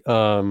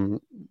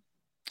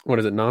what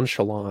is it,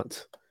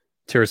 nonchalant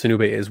Tara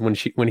Sanube is when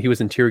he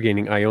was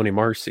interrogating Ione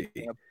Marcy.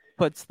 Yep.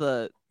 Puts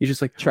the He's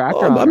just like, tracker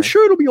oh, on I'm her.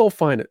 sure it'll be all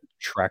fine.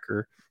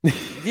 Tracker.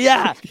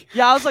 Yeah.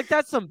 Yeah, I was like,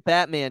 that's some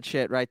Batman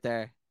shit right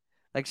there.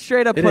 Like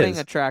straight up It putting is.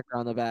 a tracker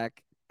on the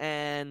back.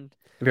 And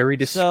Very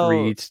so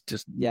discreet.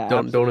 Just yeah,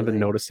 don't even absolutely.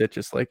 notice it.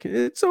 Just like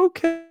it's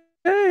okay.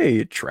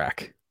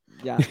 Track.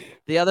 Yeah.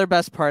 The other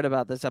best part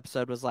about this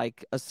episode was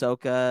like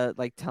Ahsoka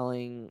like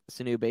telling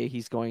Sanube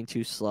he's going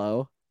too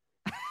slow.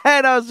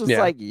 And I was just Yeah.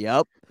 like,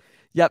 yep.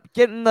 Yep,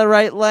 get in the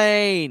right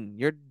lane.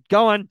 You're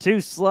going too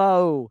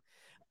slow.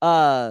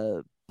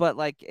 But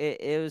like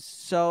it was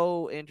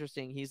so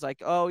interesting. He's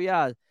like, "Oh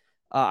yeah,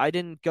 I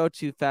didn't go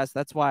too fast.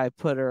 That's why I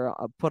put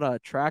a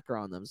tracker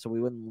on them so we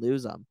wouldn't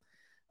lose them."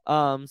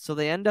 So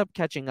they end up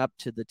catching up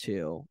to the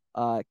two.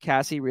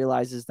 Cassie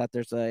realizes that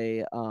there's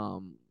a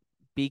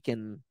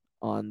beacon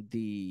on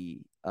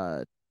the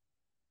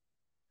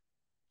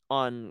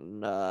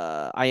on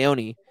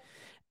Ione,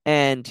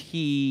 and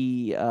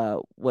he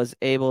was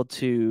able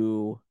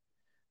to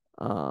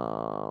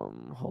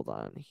hold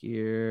on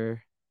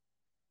here.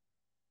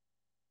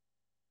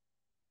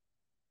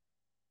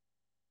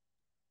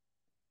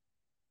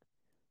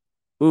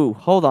 Ooh,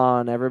 hold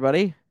on,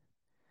 everybody.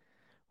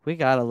 We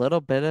got a little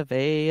bit of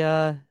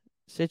a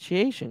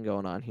situation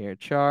going on here.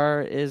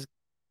 Char is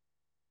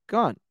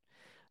gone.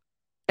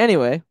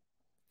 Anyway,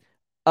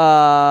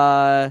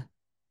 uh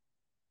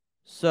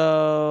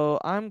so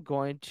I'm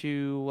going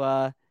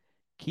to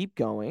keep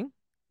going.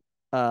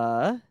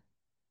 Uh,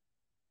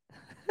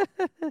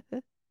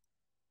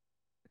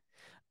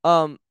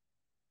 um,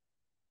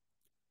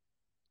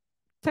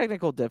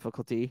 technical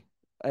difficulty.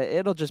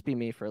 It'll just be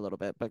me for a little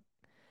bit, but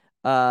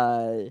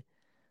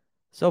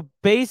so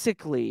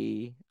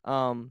basically,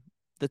 the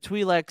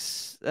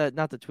Twi'leks,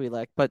 not the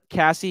Twi'lek, but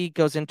Cassie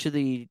goes into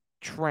the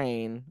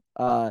train,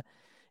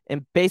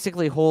 and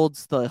basically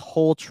holds the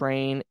whole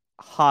train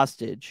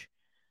hostage.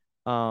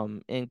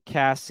 And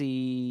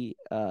Cassie,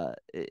 and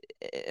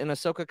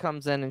Ahsoka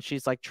comes in and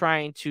she's like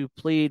trying to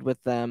plead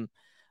with them,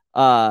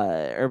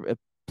 or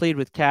plead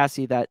with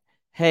Cassie that,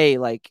 hey,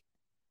 like,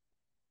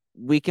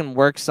 we can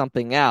work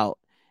something out.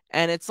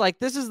 And it's like,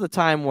 this is the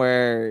time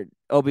where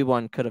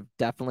Obi-Wan could have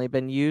definitely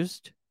been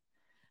used.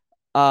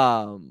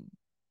 Um,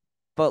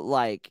 but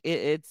like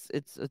it's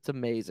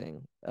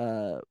amazing.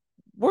 We're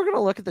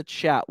gonna look at the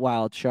chat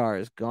while Char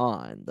is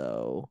gone,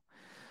 though.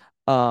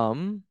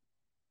 Um,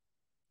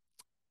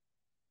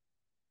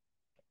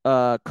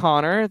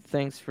 Connor,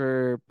 thanks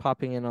for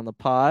popping in on the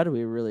pod.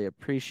 We really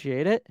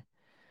appreciate it.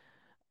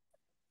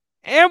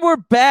 And we're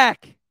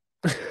back.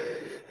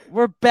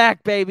 We're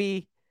back,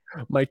 baby.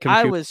 My I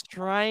computer was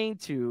trying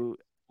to.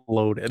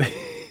 loaded.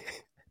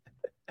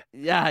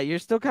 Yeah, you're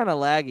still kind of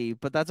laggy,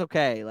 but that's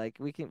okay. Like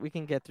we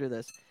can get through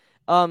this.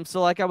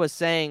 So like I was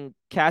saying,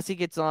 Cassie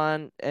gets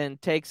on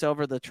and takes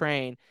over the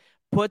train,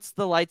 puts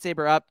the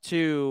lightsaber up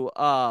to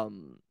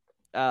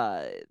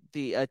the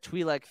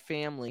Twi'lek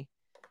family,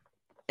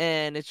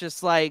 and it's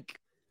just like,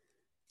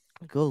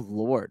 good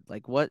lord,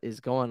 like what is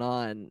going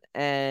on?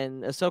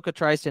 And Ahsoka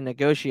tries to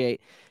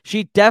negotiate.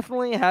 She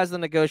definitely has the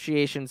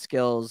negotiation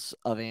skills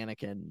of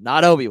Anakin,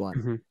 not Obi-Wan.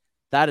 Mhm.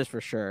 That is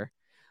for sure.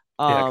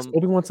 Yeah, 'cause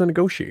Obi-Wan's a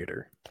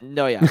negotiator.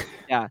 No, yeah,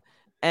 yeah.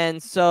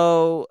 And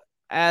so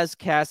as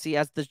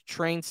the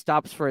train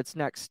stops for its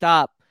next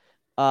stop,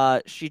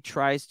 she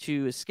tries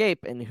to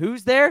escape, and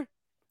who's there?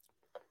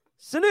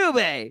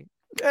 Sanube.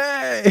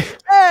 Hey! And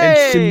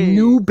Hey,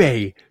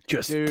 Sinube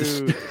just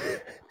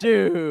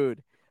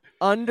dude,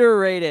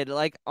 underrated.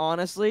 Like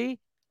honestly,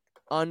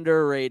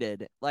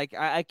 underrated. Like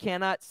I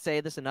cannot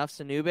say this enough.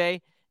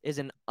 Sanube is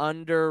an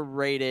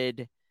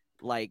underrated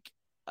like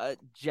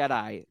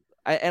Jedi,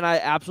 and I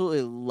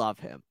absolutely love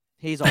him.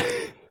 He's awesome.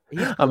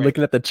 He's I'm great.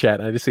 looking at the chat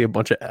and I just see a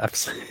bunch of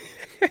F's.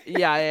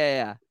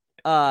 Yeah.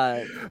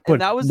 And But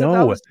that was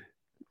no,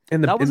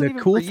 and that wasn't the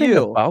even cool for thing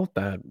you. about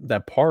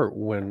that part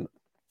when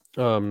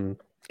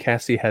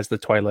Cassie has the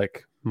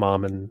Twi'lek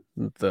mom and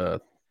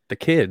the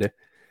kid,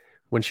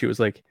 when she was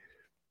like,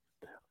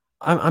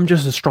 I'm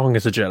just as strong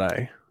as a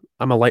Jedi.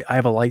 I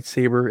have a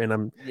lightsaber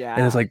and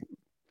Yeah. it's like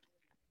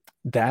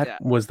that Yeah.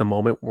 was the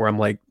moment where I'm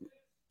like,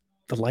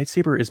 the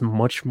lightsaber is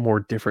much more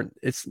different.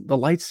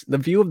 The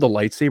view of the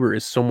lightsaber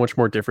is so much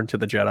more different to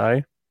the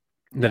Jedi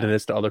than Yeah. it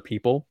is to other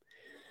people,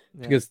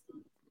 Yeah. because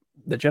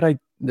the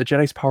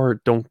Jedi's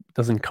power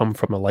doesn't come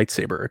from a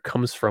lightsaber. It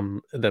comes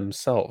from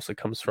themselves. It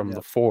comes from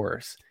the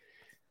Force,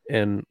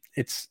 and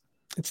it's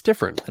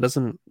different. It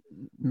doesn't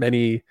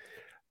Many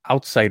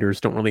outsiders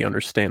don't really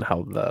understand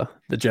how the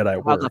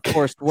Jedi How the work.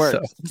 Force works.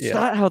 So, It's yeah.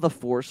 not how the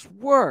Force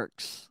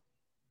works.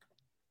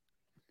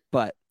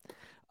 But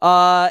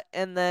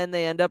and then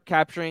they end up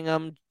capturing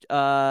him.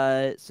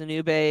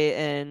 Sanube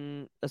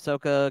and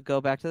Ahsoka go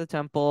back to the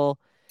temple,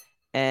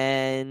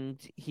 and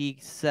he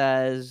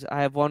says,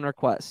 I have one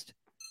request.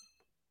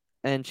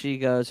 And she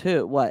goes,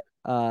 who? What?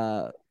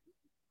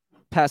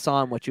 Pass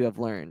on what you have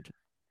learned.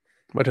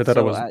 Which I thought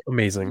it was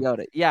amazing.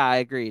 Yoda. Yeah, I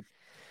agreed.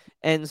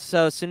 And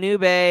so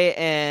Sanube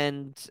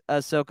and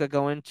Ahsoka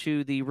go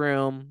into the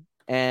room,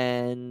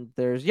 and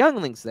there's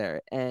younglings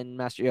there. And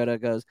Master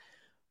Yoda goes,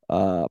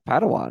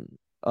 Padawan,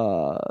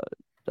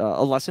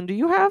 a lesson do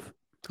you have?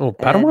 Oh, And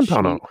Padawan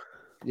Pano.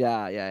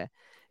 yeah.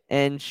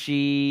 And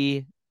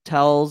she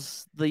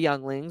tells the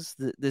younglings,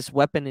 this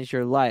weapon is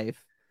your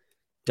life.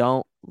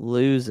 Don't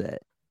lose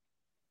it.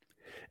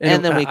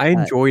 And then I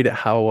enjoyed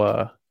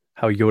how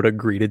Yoda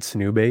greeted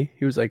Sanube.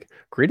 He was like,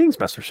 "Greetings,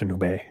 Master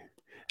Sanube."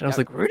 And I was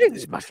like,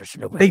 greetings, Master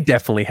Sanube. they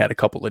definitely had a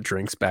couple of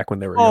drinks back when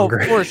they were Oh, younger.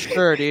 for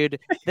sure, dude.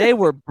 They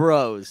were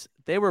bros.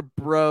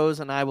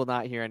 And I will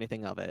not hear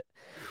anything of it.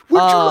 Would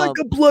you like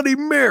a Bloody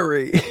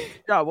Mary?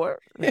 Yeah, what?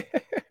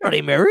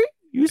 Bloody Mary?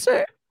 You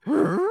say?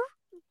 Master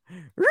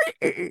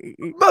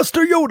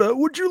Yoda,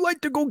 would you like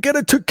to go get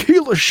a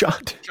tequila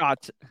shot?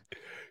 Shot.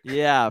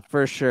 Yeah,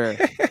 for sure.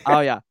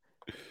 Oh, yeah.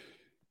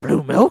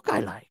 Blue milk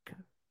I like.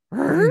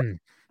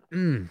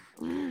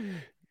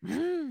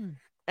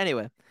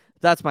 Anyway,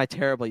 that's my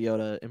terrible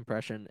Yoda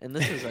impression, and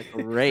this is a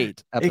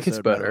great episode. It gets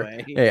better. By the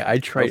way. Hey, I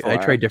so try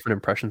far. different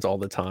impressions all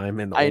the time,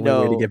 and the I only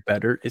way to know. get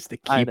better is to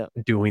I keep know.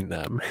 doing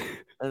them.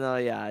 No,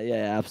 yeah,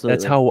 absolutely.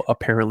 That's how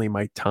apparently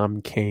my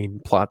Tom Kane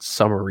plot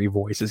summary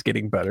voice is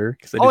getting better,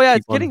 because I just Oh yeah, keep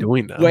it's getting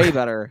doing them. way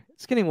better.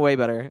 It's getting way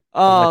better.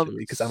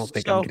 Because I don't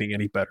think I'm so- getting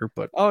any better,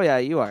 but Oh yeah,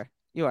 you are.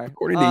 You are.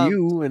 according to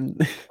you and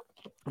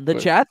The but-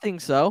 chat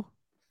thinks so.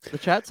 The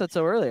chat said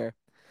so earlier.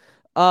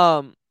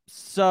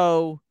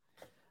 So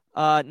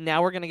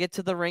now we're gonna get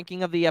to the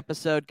ranking of the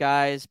episode,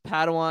 guys.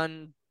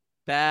 Padawan,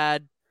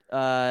 bad.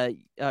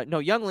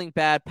 Youngling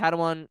bad,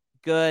 Padawan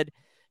good,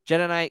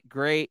 Jedi Knight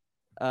great.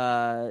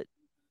 No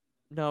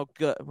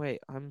good.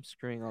 Wait, I'm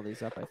screwing all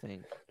these up. I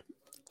think.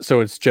 So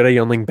it's Jedi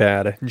Youngling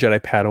bad, Jedi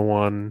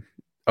Padawan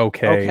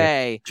okay,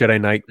 Okay. Jedi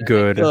Knight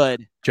good,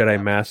 Good. Jedi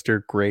Yep.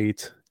 Master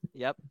great,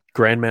 Yep.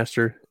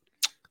 Grandmaster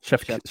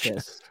Chef's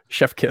Kiss.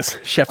 Chef's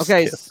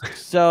Okay, kiss.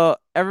 so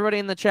everybody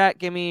in the chat,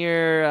 give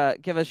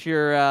us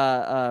your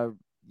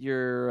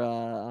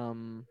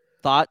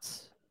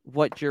thoughts.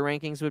 What your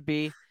rankings would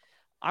be?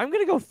 I'm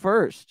gonna go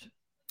first.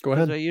 Go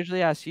Because ahead. I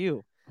usually ask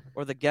you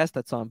or the guest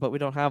that's on, but we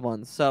don't have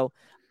one. So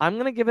I'm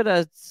gonna give it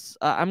a.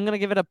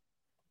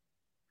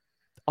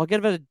 I'll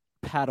give it a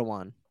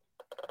Padawan.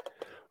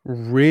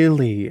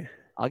 Really?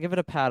 I'll give it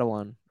a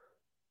Padawan.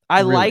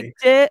 I Really?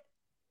 liked it.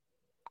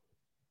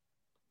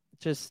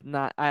 Just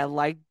not. I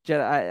like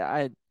Jedi.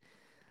 I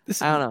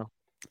don't know.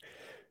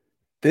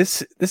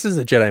 This is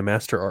a Jedi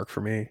Master arc for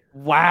me.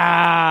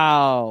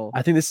 Wow.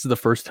 I think this is the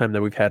first time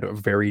that we've had a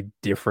very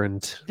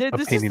different This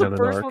is opinion the on an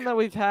first arc. one that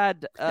we've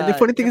had. And the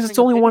funny thing is, it's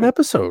differing only one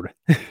opinions. episode.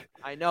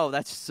 I know,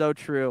 that's so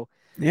true.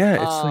 Yeah,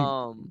 it's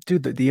like,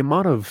 dude, the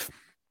amount of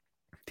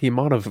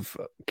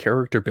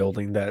character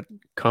building that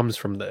comes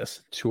from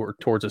this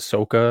towards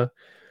Ahsoka,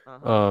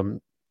 uh-huh.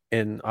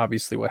 and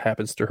obviously what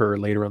happens to her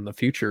later on in the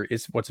future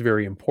is what's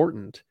very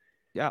important.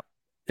 Yeah.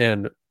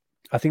 And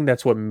I think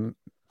that's what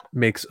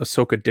makes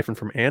Ahsoka different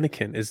from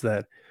Anakin, is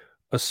that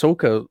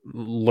Ahsoka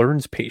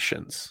learns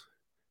patience.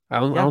 I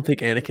don't think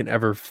Anakin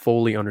ever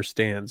fully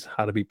understands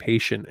how to be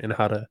patient and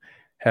how to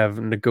have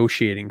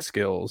negotiating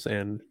skills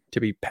and to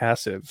be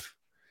passive.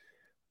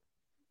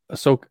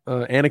 Ahsoka,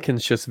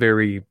 Anakin's just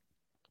very,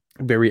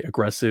 very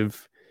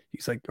aggressive.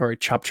 He's like, all right,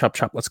 chop, chop,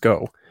 chop, let's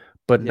go.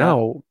 But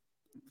now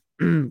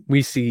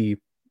we see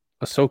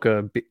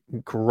Ahsoka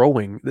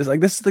growing. This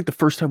is like the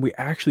first time we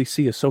actually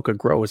see Ahsoka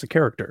grow as a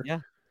character. Yeah,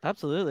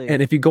 absolutely.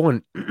 And if you go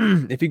on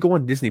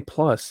Disney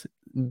Plus,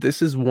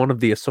 this is one of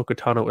the Ahsoka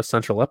Tano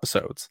essential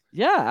episodes.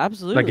 Yeah,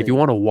 absolutely. Like if you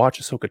want to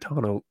watch Ahsoka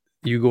Tano,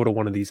 you go to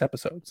one of these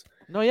episodes.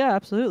 No, yeah,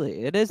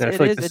 absolutely. It is. And I It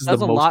feel like is. this It is does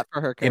the a most lot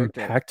for her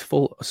character.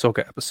 impactful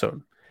Ahsoka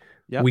episode.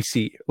 Yep. We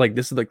see, like,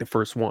 this is like the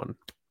first one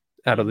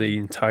out of the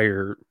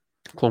entire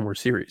Clone Wars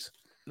series.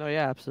 No,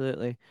 yeah,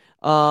 absolutely.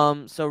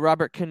 So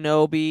Robert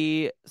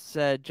Kenobi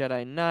said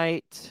Jedi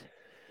Knight.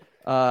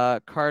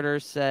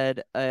 Carter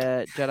said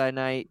Jedi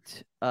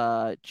Knight.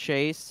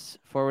 Chase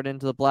forward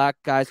into the black.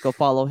 Guys, go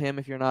follow him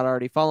if you're not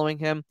already following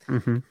him.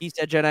 Mm-hmm. He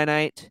said Jedi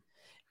Knight.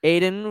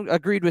 Aiden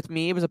agreed with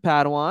me. It was a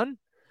Padawan.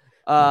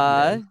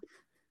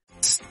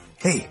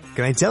 Hey,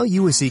 can I tell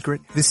you a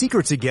secret? The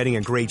secret to getting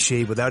a great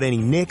shave without any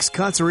nicks,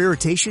 cuts, or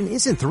irritation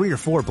isn't 3 or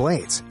 4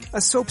 blades, a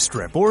soap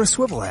strip, or a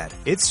swivel head.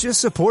 It's just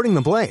supporting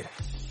the blade.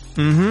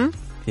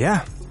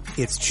 Yeah,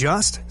 it's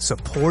just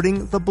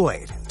supporting the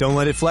blade. Don't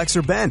let it flex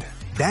or bend.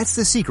 That's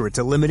the secret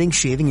to limiting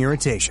shaving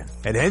irritation.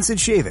 At Henson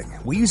Shaving,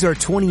 we use our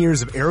 20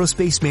 years of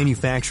aerospace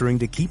manufacturing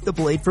to keep the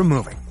blade from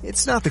moving.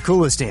 It's not the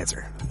coolest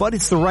answer, but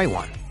it's the right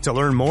one. To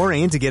learn more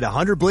and to get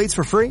 100 blades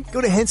for free,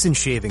 go to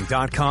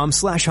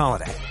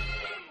hensonshaving.com/holiday.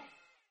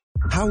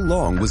 How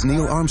long was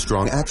Neil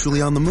Armstrong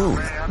actually on the moon?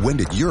 When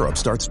did Europe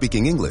start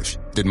speaking English?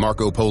 Did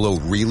Marco Polo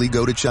really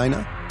go to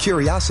China?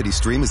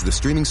 CuriosityStream is the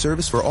streaming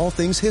service for all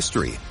things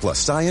history, plus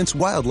science,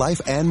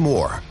 wildlife, and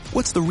more.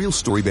 What's the real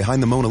story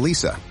behind the Mona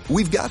Lisa?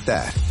 We've got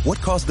that. What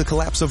caused the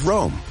collapse of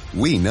Rome?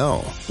 We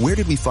know. Where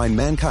did we find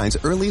mankind's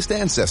earliest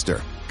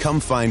ancestor? Come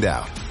find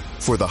out.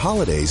 For the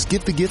holidays,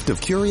 give the gift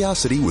of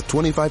curiosity with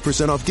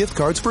 25% off gift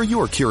cards for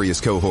your curious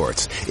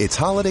cohorts. It's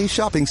holiday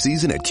shopping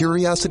season at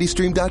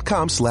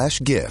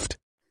curiositystream.com/gift.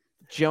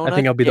 Jonah I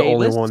think I'll be the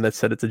only Davis, one that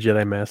said it's a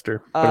Jedi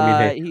Master. But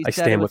I mean, hey, I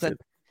stand with it.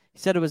 He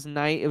said it was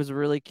night. It was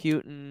really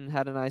cute and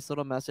had a nice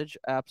little message.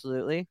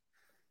 Absolutely.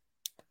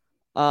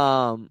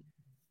 Xanatos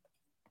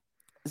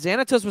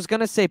was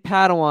gonna say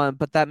Padawan,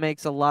 but that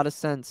makes a lot of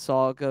sense. So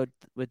I'll go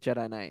with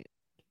Jedi Knight.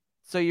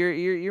 So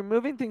you're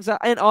moving things up.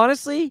 And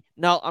honestly,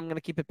 no, I'm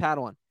gonna keep it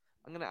Padawan.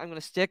 I'm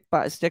gonna stick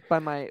by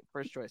my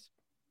first choice.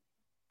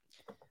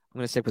 I'm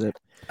gonna stick with it.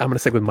 I'm gonna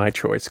stick with my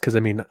choice because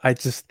I mean, I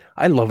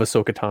love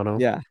Ahsoka Tano.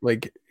 Yeah.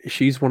 Like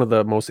she's one of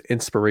the most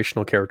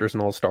inspirational characters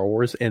in all Star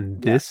Wars,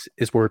 and this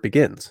is where it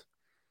begins.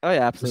 Oh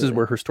yeah, absolutely. This is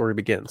where her story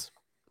begins.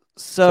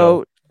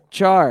 So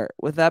Char,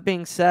 with that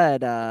being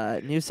said,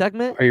 new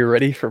segment. Are you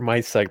ready for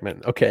my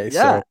segment? Okay,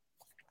 Yeah. so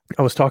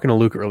I was talking to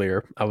Luke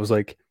earlier. I was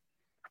like,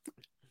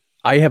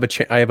 I have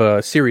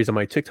a series on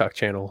my TikTok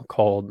channel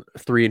called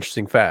 3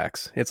 Interesting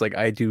Facts. It's like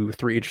I do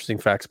 3 interesting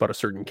facts about a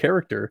certain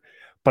character.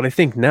 But I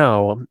think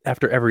now,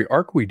 after every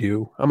arc we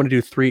do, I'm going to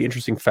do 3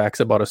 interesting facts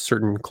about a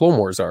certain Clone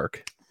Wars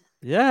arc.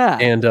 Yeah.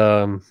 And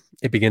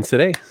it begins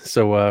today.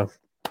 So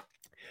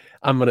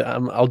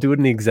I'll do it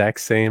in the exact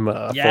same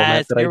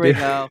format that I do. Here we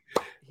go.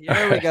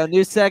 Here we go.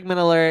 New segment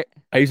alert.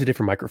 I use a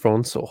different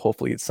microphone, so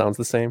hopefully it sounds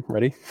the same.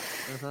 Ready?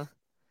 Uh-huh.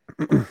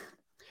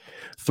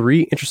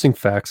 3 interesting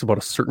facts about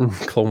a certain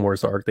Clone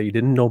Wars arc that you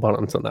didn't know about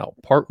until now.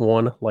 Part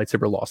 1,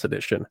 Lightsaber Lost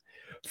Edition.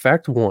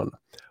 Fact 1.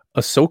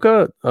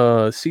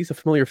 Ahsoka sees a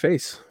familiar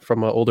face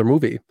from an older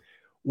movie.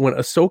 when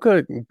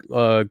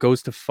Ahsoka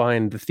goes to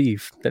find the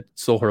thief that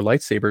stole her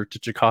lightsaber to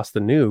Jocasta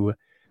Nu,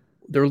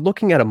 they're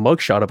looking at a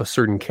mugshot of a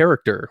certain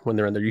character when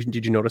they're in there.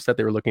 Did you notice that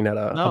they were looking at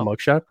a No.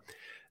 mugshot?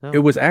 No. It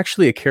was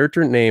actually a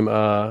character named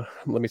let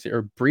me see,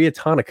 or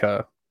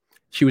Briatonica.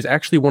 She was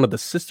actually one of the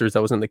sisters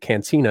that was in the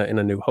cantina in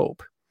A New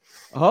Hope.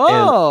 And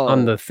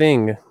on the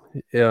thing,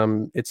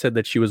 it said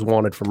that she was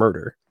wanted for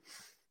murder.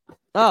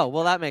 Oh,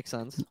 well, that makes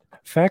sense.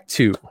 Fact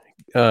 2,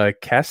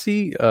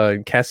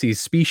 Cassie's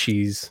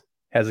species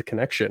has a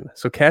connection.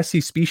 So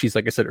Cassie's species,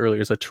 like I said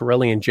earlier, is a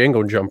Torellian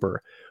Django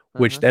jumper,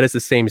 which that is the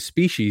same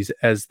species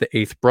as the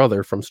 8th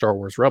brother from Star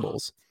Wars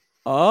Rebels.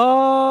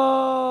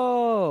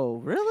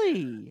 Oh,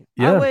 really?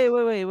 Yeah.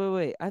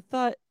 Wait. I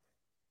thought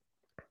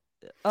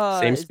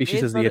Same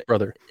species as the 8th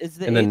brother. Is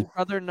the And then- 8th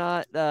brother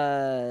not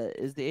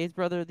is the 8th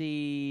brother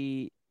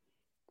the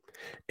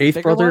 8th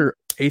bigger brother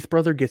 8th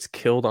brother gets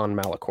killed on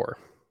Malachor.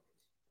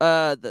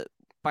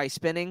 by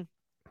spinning?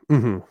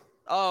 Mm-hmm.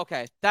 Oh,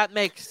 okay. That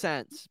makes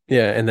sense.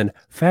 Yeah, and then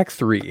fact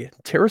 3,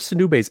 Tara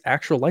Sinube's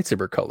actual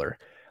lightsaber color.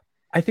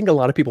 I think a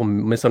lot of people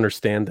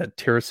misunderstand that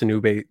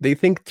they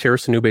think Tara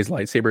Sinube's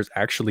lightsaber is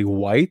actually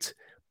white,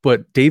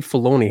 but Dave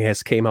Filoni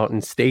has came out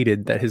and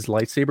stated that his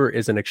lightsaber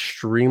is an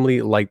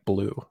extremely light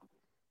blue.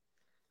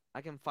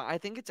 I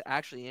think it's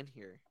actually in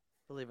here.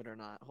 Believe it or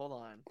not. Hold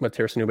on. What,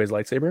 Tara Sinube's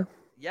lightsaber?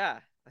 Yeah,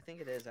 I think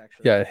it is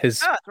actually. Yeah,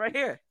 his it's right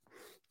here.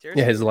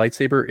 his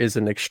lightsaber is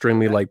an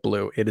extremely light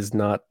blue. It is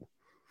not.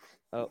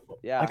 Oh,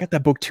 yeah. I got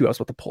that book too. I was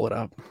about to pull it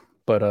up,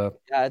 but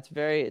Yeah, it's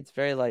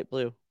very light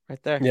blue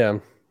right there. yeah.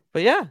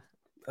 But yeah.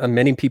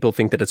 Many people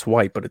think that it's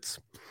white, but it's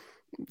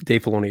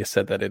Dave Filoni has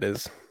said that it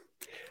is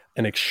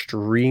an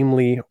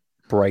extremely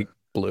bright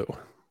blue.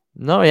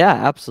 No, yeah,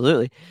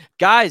 absolutely.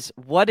 Guys,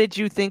 what did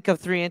you think of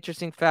 3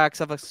 interesting facts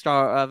of a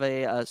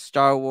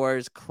Star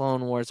Wars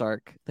Clone Wars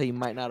arc that you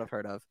might not have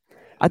heard of?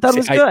 I thought it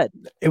was good.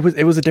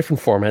 It was a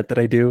different format that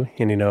I do,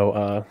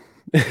 and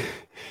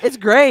It's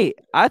great.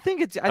 I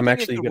think it's. I'm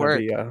actually going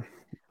gonna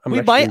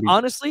to be.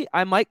 Honestly,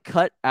 I might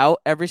cut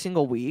out every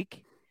single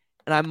week,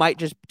 and I might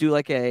just do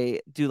like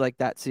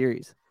that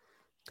series.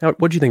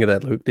 What'd you think of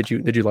that, Luke? Did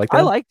you like that?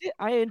 I liked it.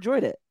 I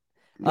enjoyed it.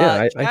 Yeah,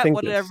 I Chat, think.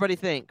 what did everybody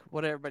think?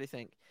 What did everybody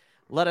think?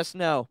 Let us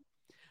know.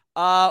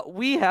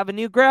 We have a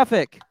new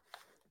graphic.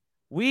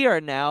 We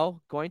are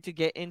now going to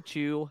get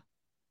into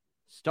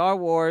Star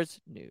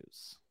Wars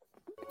news.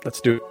 Let's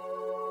do it.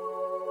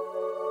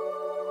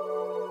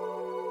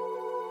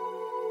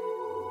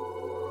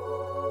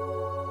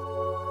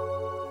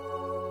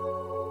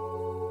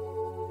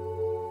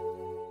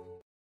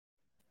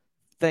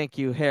 Thank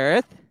you,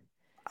 Harith.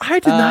 I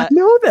did not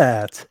know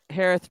that.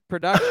 Harith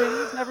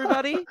Productions,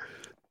 everybody.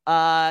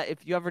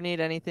 If you ever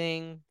need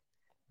anything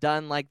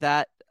done like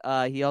that,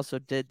 he also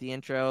did the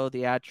intro,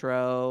 the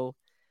outro.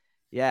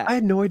 Yeah, I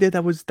had no idea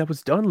that was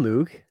done,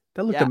 Luke.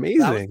 That looked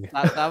amazing.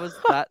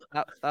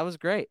 That was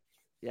great.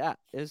 Yeah,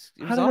 it was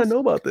How did awesome. I know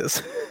about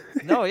this?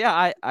 No,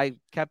 yeah, I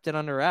kept it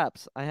under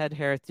wraps. I had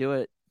Harith do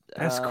it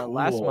That's cool.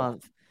 last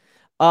month.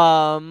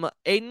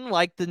 Aiden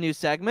liked the new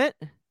segment.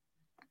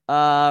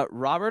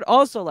 Robert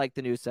also liked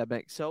the new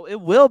segment, so it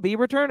will be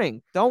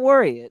returning. Don't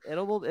worry, it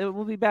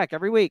will be back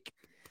every week.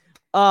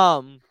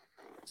 So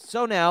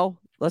now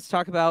let's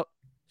talk about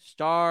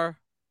Star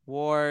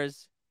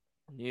Wars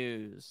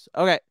news.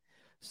 Okay,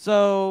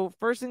 so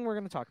first thing we're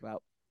gonna talk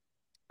about,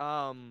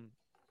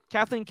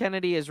 Kathleen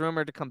Kennedy is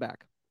rumored to come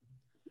back.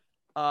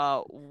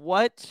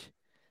 What?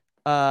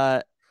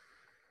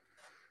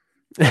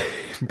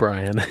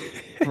 Brian.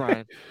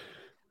 Brian.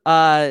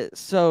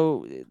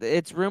 So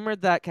it's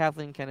rumored that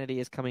Kathleen Kennedy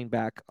is coming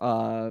back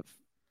for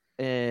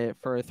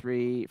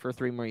 3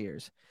 more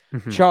years.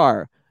 Mhm.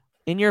 Char,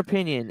 in your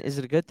opinion, is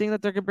it a good thing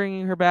that they're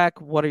bringing her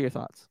back? What are your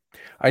thoughts?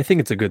 I think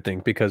it's a good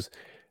thing because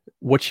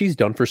what she's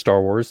done for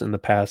Star Wars in the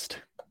past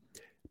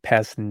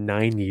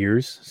 9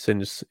 years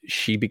since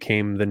she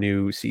became the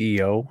new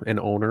CEO and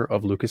owner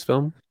of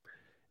Lucasfilm,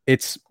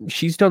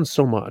 she's done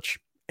so much.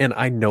 And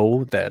I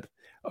know that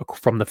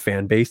from the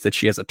fan base that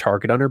she has a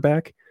target on her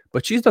back,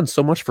 but she's done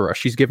so much for us.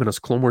 She's given us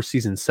Clone Wars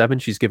Season 7.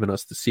 She's given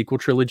us the sequel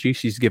trilogy.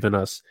 She's given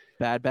us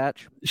Bad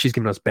Batch. She's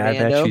given us Bad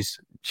Mando. Batch.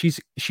 She's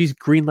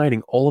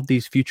greenlighting all of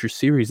these future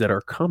series that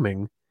are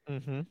coming.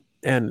 Mm-hmm.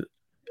 And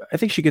I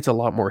think she gets a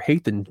lot more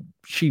hate than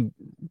she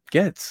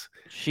gets.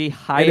 She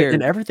hired.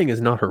 And everything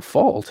is not her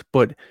fault,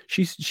 but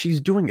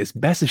she's doing as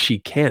best as she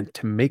can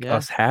to make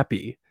us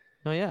happy.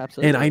 Oh yeah,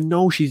 absolutely. And I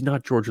know she's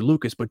not George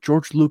Lucas, but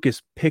George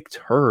Lucas picked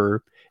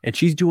her, and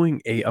she's doing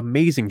an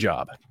amazing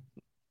job.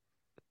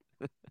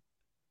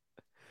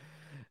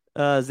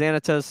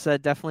 Xanatos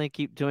said, definitely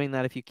keep doing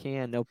that if you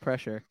can. No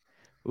pressure.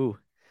 Ooh.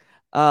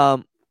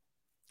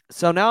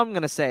 So now I'm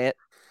gonna say it.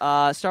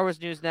 Star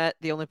Wars News Net,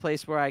 the only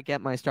place where I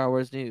get my Star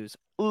Wars news.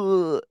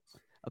 Ugh.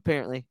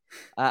 Apparently,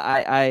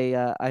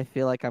 I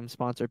feel like I'm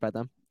sponsored by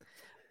them.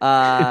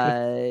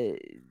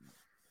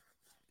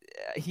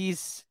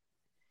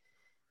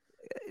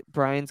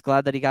 Brian's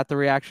glad that he got the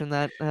reaction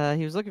that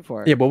he was looking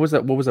for. Yeah, what was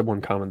that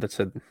one comment that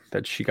said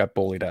that she got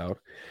bullied out?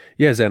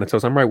 Yeah,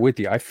 Xanatos, I'm right with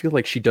you. I feel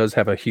like she does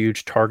have a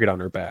huge target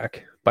on her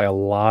back by a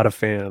lot of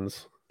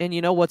fans. And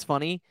you know what's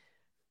funny?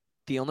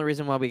 The only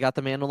reason why we got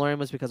the Mandalorian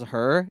was because of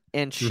her,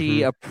 and she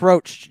Mhm.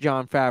 approached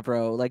Jon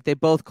Favreau. Like they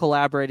both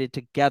collaborated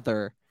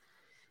together.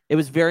 It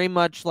was very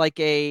much like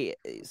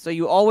so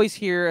you always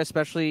hear,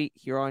 especially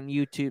here on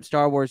YouTube,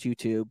 Star Wars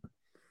YouTube.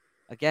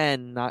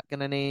 Again, not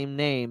gonna name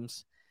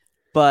names,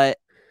 but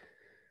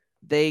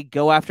they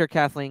go after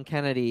Kathleen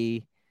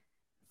Kennedy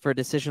for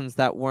decisions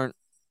that weren't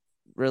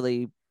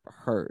really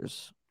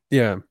hers.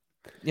 Yeah.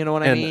 You know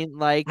what I And mean?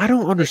 Like I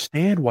don't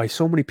understand why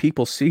so many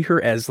people see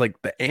her as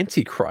like the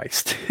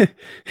Antichrist.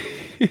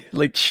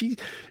 Like she's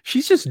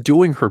just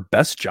doing her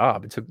best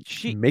job to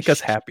she make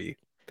us happy.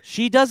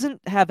 she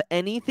doesn't have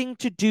anything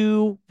to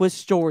do with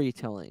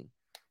storytelling.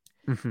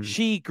 Mhm.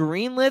 She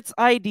greenlits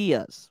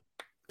ideas.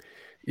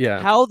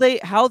 Yeah.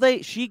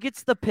 She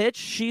gets the pitch,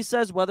 she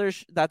says whether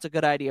that's a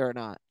good idea or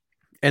not.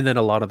 And then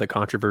a lot of the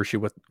controversy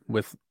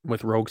with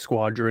Rogue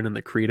Squadron and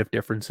the creative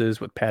differences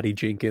with Patty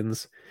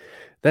Jenkins.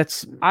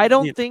 That's I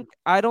don't you think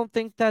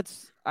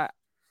that's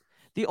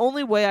the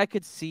only way I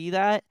could see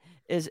that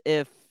is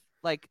if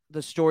like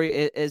the story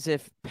is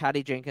if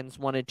Patty Jenkins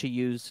wanted to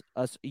use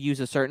a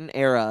certain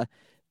era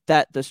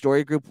that the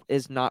story group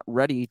is not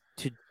ready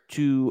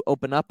to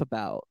open up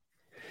about.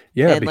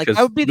 yeah, And like that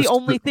because would be the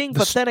only thing.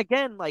 But then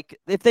again, like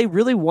if they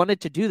really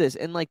wanted to do this,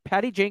 and like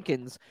Patty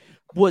Jenkins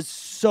was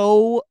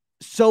so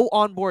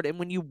on board, and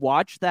when you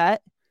watch the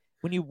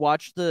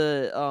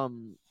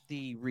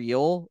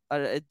reel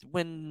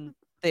when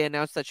they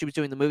announced that she was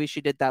doing the movie,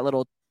 she did that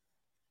little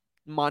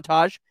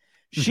montage.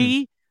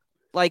 She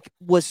like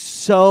was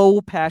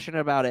so passionate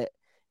about it,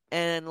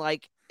 and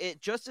like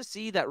it just to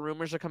see that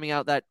rumors are coming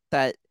out that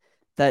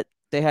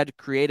they had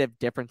creative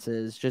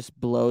differences just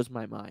blows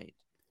my mind.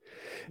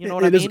 You know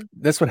what I mean?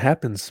 That's what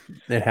happens.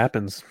 It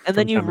happens And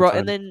from then time to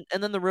time.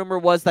 and then the rumor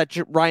was that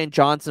Ryan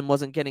Johnson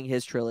wasn't getting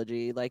his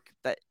trilogy. Like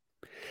that,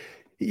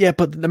 Yeah,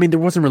 but I mean, there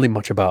wasn't really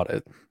much about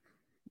it.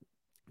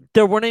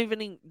 there weren't,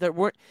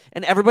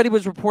 and everybody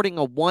was reporting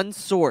a one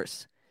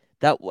source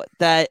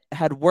that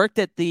had worked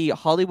at the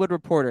Hollywood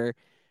Reporter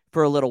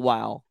for a little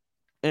while,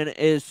 and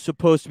is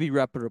supposed to be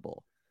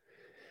reputable.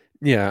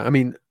 Yeah, I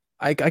mean,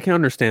 I can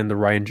understand the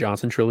Ryan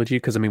Johnson trilogy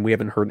because I mean, we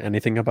haven't heard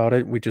anything about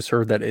it. We just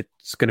heard that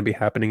it's going to be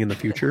happening in the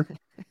future.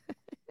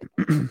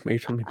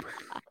 Wait, tell me.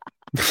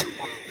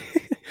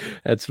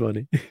 That's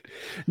funny.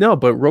 No,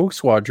 but Rogue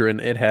Squadron,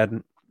 it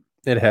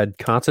had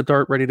concept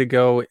art ready to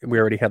go. We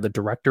already had the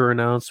director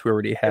announced. We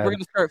already We're had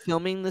gonna start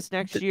filming this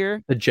next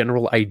year. the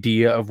general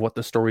idea of what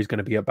the story is going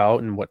to be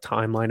about and what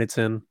timeline it's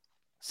in.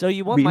 So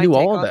you want We my knew take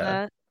all of on that,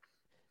 that?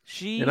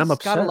 and I'm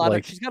upset.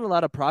 Like, She's got a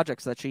lot of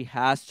projects that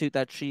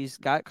she's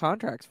got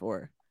contracts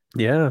for.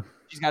 yeah,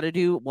 She's got to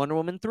do Wonder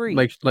Woman 3.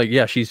 like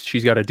yeah,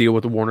 she's got to deal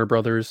with the Warner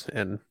Brothers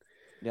and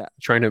Yeah.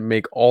 trying to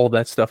make all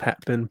that stuff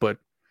happen. But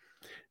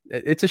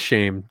it's a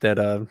shame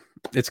that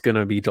it's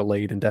gonna be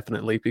delayed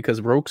indefinitely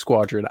because Rogue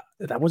Squadron,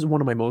 that was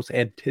one of my most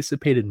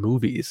anticipated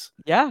movies.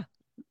 Yeah.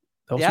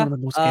 That was Yeah. one of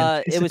the most It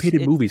was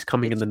anticipated movies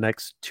coming in it's the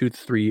next 2 to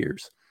 3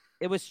 years.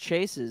 it was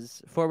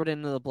Chase's Forward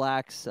into the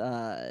Black's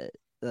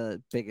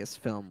the biggest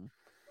film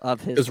of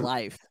his Because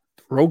life.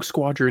 Rogue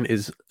Squadron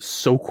is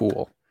so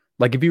cool.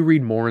 Like if you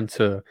read more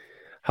into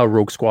how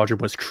Rogue Squadron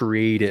was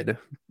created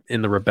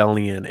in the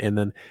Rebellion, and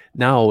then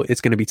now it's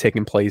going to be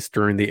taking place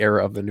during the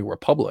era of the New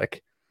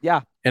Republic,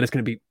 Yeah. and it's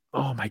going to be,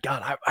 oh my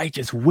god, I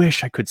just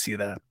wish I could see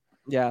that.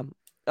 Yeah.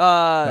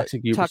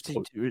 Toxic users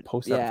Toxic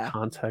post out yeah. of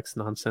context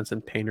nonsense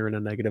and paint her in a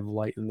negative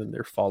light, and then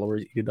their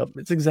followers eat it up.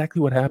 It's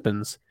exactly what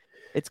happens.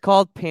 It's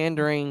called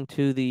pandering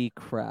to the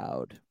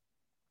crowd.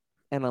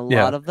 And a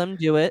Yeah. lot of them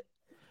do it.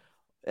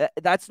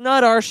 That's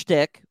not our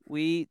shtick.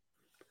 We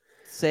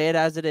say it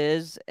as it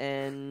is,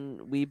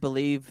 and we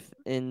believe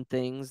in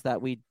things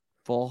that we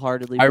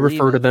full-heartedly I believe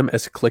refer to in. them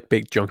as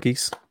clickbait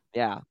junkies.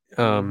 Yeah.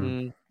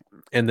 And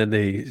then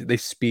they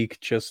speak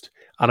just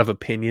out of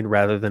opinion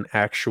rather than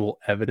actual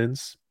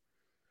evidence.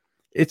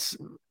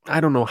 I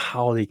don't know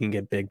how they can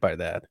get big by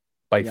that,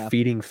 by Yeah.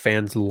 feeding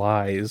fans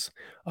lies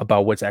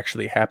about what's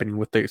actually happening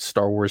with the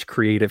Star Wars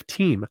creative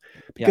team.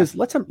 Because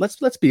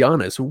let's be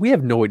honest, we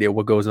have no idea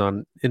what goes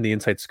on in the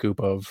inside scoop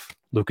of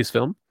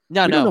Lucasfilm.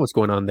 No, We don't know no. what's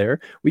going on there.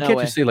 We No can't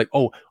way. just say like,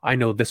 "Oh, I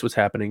know this was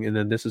happening, and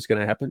then this is going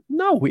to happen."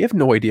 No, we have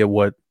no idea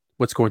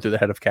what's going through the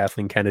head of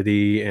Kathleen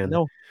Kennedy and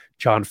No.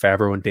 John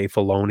Favreau and Dave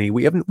Filoni.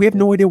 We have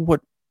no idea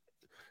what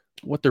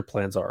their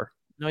plans are.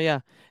 No, yeah.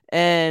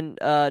 And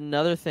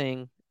another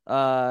thing,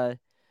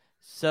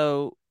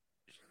 so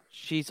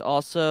she's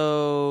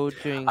also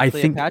doing I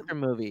think- Cleopatra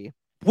movie,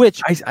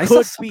 which I saw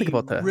could something be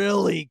about that.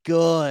 really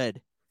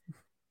good.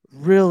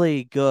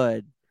 Really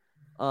good.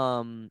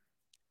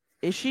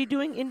 Is she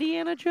doing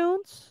Indiana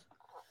Jones?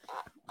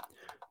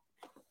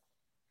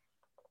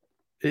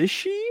 Is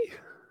she?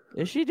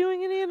 Is she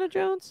doing Indiana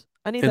Jones?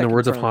 I need In that the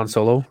words of Han confirmed.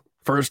 Solo,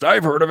 first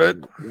I've heard of it.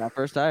 Yeah,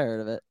 first I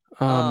heard of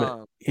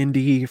it.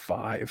 Indy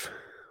 5.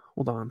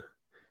 Hold on.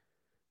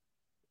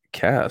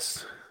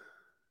 Cast.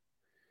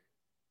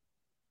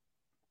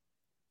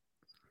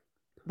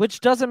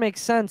 Which doesn't make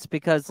sense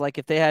because, like,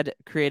 if they had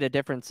creative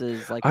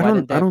differences, like, I why don't-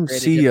 didn't they I have don't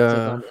creative see,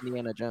 differences on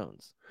Indiana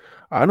Jones?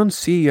 I don't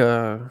see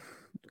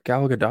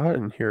Gal Gadot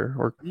in here,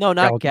 or No,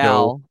 not Gal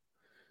Gadot.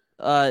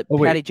 Gal. Oh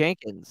wait, Patty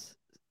Jenkins.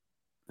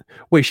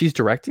 wait, she's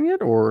directing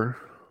it, or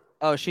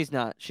Oh, she's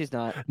not. She's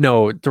not.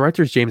 no?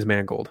 Director's James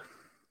Mangold.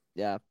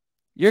 Yeah.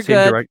 You're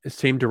good.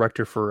 Same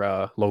director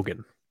for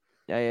Logan.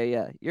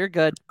 Yeah. You're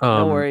good.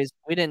 No worries.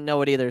 We didn't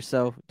know it either,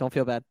 so don't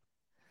feel bad.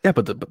 Yeah,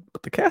 but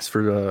the cast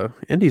for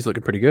Indy's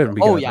looking pretty good.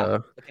 Oh, yeah.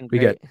 Looking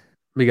great.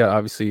 We got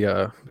obviously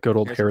good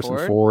old Harrison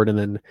Ford, and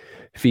then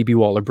Phoebe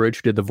Waller-Bridge,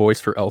 who did the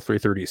voice for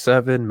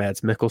L337,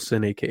 Mads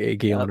Mikkelsen, aka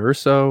Galen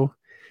Erso.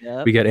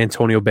 Yep. We got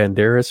Antonio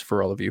Banderas,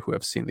 for all of you who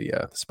have seen the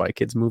Spy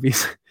Kids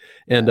movies,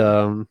 and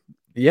and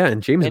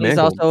James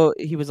Mangold.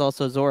 He was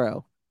also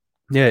Zorro.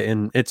 Yeah,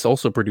 and it's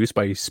also produced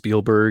by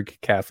Spielberg,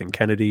 Kathleen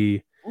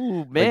Kennedy.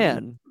 Ooh,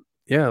 man.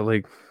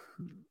 Like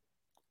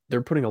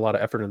they're putting a lot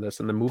of effort in this,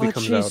 and the movie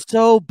comes out. She's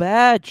so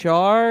bad,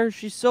 Char.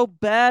 She's so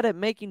bad at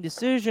making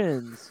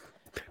decisions.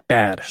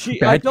 Bad.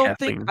 I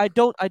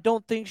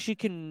don't think she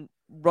can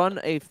run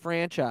a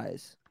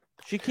franchise.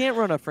 She can't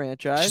run a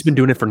franchise. She's been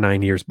doing it for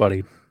 9 years,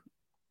 buddy.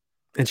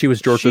 And she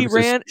was George Lucas's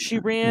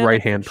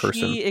right-hand person.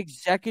 She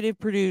executive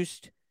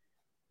produced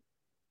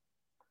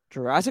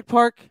Jurassic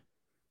Park,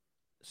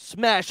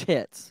 smash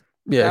hits.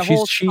 Yeah,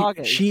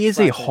 she is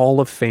a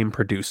Hall of Fame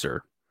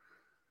producer.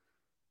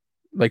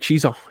 Like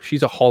she's a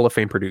Hall of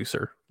Fame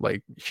producer.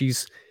 Like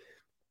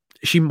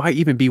she might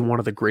even be one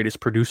of the greatest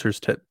producers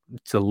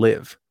to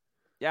live.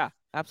 Yeah,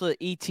 absolutely.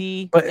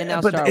 E.T. But and now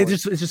Star it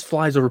Wars. just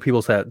flies over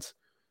people's heads.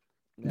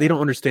 Yeah. They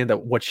don't understand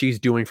that what she's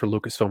doing for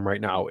Lucasfilm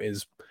right now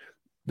is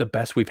the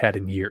best we've had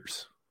in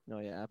years. Oh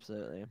yeah,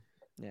 absolutely.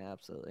 Yeah,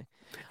 absolutely.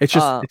 It's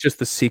just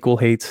the sequel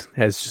hate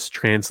has just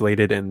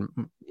translated and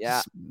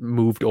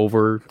moved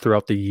over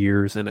throughout the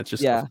years, and it's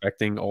just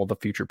affecting all the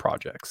future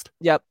projects.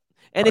 Yep.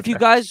 And if you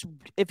guys,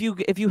 if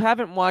you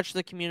haven't watched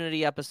the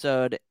community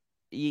episode,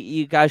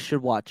 you guys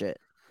should watch it.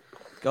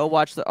 Go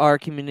watch our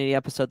community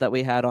episode that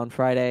we had on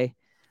Friday.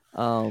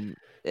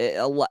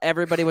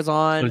 Everybody was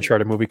on.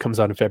 Uncharted movie comes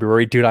out in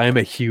February. Dude, I am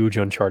a huge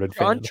Uncharted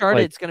fan.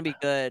 Uncharted's going to be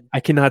good. I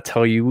cannot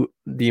tell you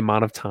the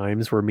amount of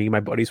times where me and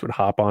my buddies would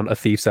hop on A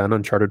Thief's End,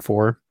 Uncharted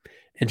 4,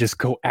 and just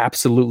go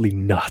absolutely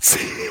nuts.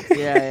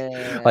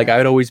 Yeah. Like, I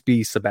would always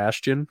be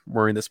Sebastian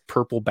wearing this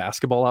purple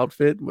basketball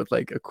outfit with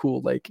like a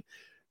cool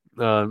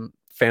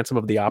Phantom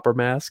of the Opera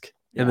mask,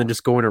 and then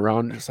just going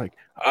around just like,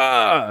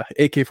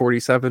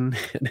 AK-47.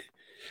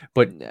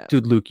 But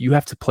dude, Luke, you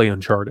have to play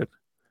Uncharted.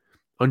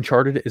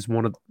 Uncharted is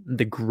one of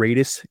the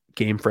greatest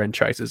game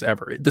franchises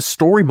ever. The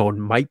story mode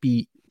might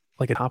be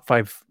like a top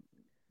 5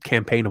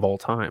 campaign of all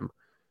time.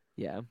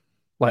 Yeah.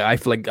 Like I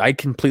feel like I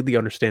completely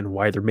understand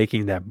why they're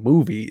making that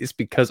movie is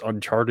because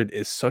Uncharted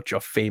is such a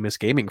famous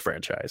gaming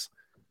franchise.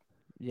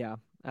 Yeah,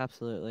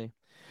 absolutely.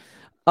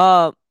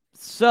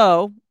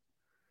 So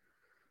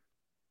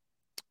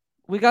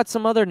we got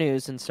some other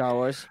news in Star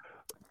Wars.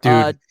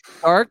 Dude,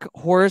 Dark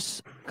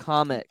Horse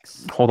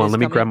Comics. Hold on, let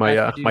me grab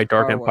my my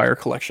Dark Empire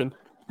collection.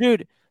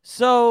 Dude,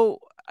 so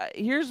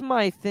here's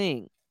my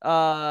thing.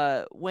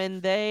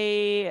 When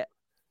they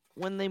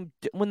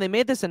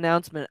made this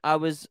announcement, I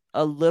was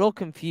a little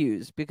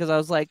confused because I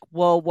was like,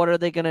 well, what are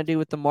they going to do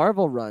with the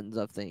Marvel runs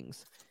of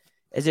things?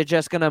 Is it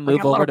just going to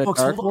move over to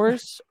Dark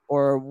Horse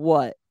or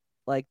what?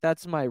 Like,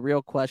 that's my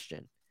real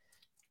question.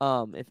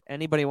 If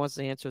anybody wants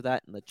to answer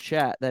that in the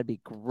chat, that'd be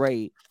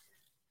great.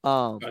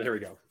 There we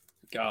go.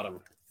 Got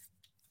him.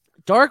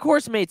 Dark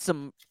Horse made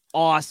some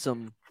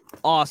awesome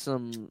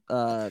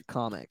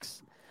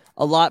comics.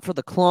 A lot for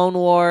the Clone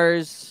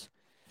Wars.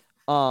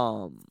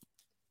 I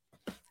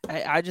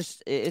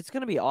just it's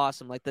gonna be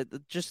awesome. Like the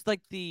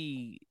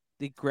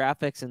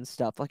graphics and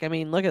stuff. Like, I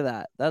mean, look at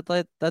that.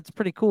 That's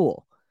pretty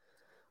cool.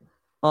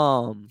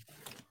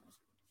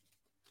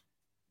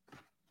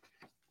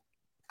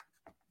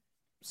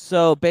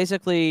 So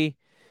basically,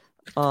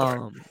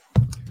 pardon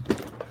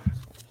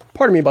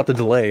me about the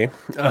delay.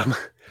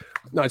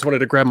 No, I just wanted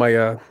to grab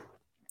my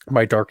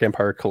my Dark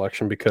Empire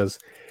collection because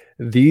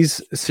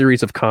these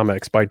series of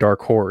comics by Dark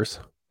Horse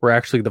were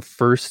actually the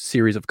first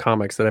series of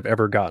comics that I've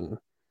ever gotten.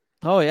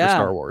 Oh yeah, for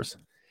Star Wars.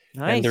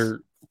 Nice. And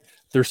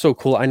they're so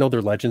cool. I know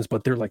they're legends,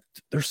 but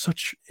they're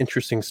such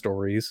interesting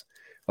stories.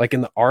 Like,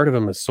 and the art of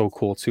them is so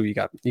cool too. You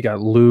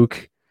got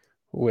Luke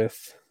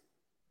with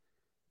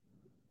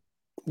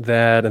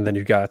that, and then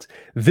you got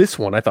this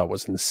one. I thought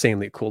was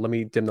insanely cool. Let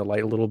me dim the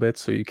light a little bit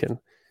so you can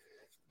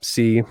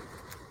see.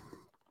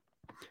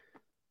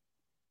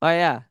 Oh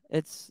yeah,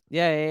 it's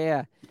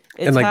yeah.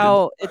 It's and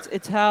like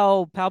it's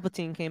how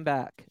Palpatine came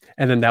back.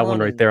 And then that one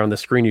right there on the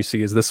screen you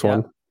see is this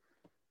one.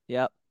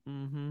 Yep.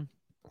 Mm-hmm.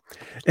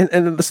 And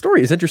then the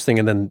story is interesting.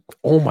 And then,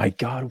 oh my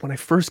god, when I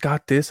first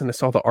got this and I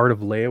saw the art of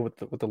Leia with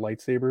the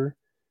lightsaber,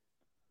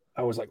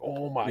 I was like,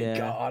 oh my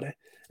god,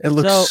 it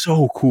looks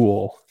so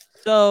cool.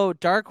 So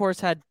Dark Horse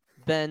had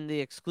been the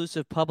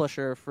exclusive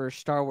publisher for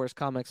Star Wars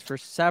comics for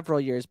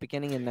several years,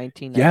 beginning in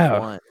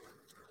 1991.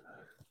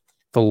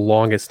 The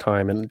longest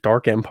time, and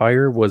Dark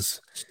Empire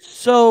was.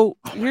 So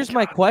here's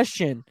my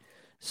question: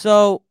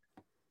 so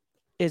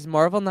is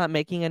Marvel not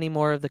making any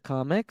more of the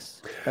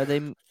comics? Are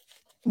they?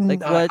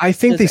 Like, what I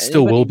think they does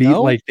still will anybody be.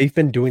 know? Like they've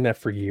been doing that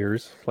for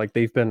years. Like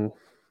they've been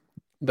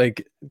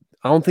like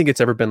I don't think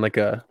it's ever been like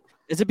a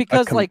Is it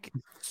because com- like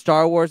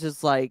Star Wars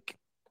is like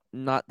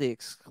not the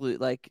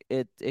exclude, like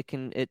it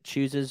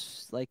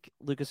chooses, like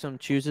Lucasfilm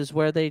chooses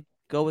where they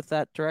go with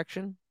that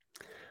direction?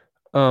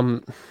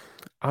 um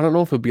I don't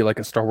know if it'll be like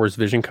a Star Wars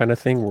Vision kind of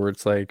thing where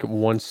it's like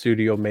one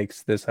studio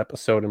makes this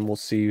episode and we'll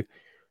see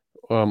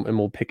and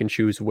we'll pick and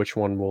choose which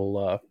one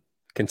will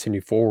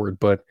continue forward.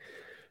 But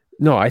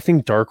no, I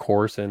think Dark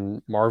Horse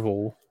and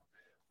Marvel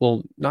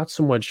will not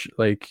so much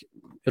like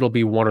it'll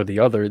be one or the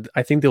other.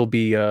 I think they'll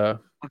be A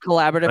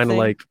collaborative kind of thing?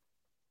 like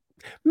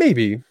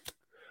maybe,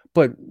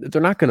 but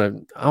they're not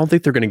gonna. I don't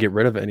think they're gonna get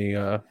rid of any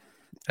of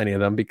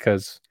them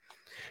because,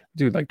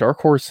 dude, like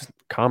Dark Horse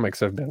comics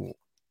have been,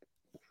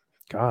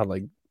 God,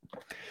 like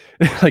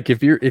like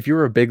if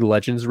you're a big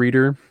Legends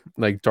reader,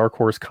 like Dark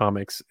Horse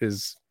comics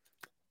is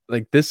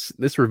like this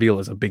reveal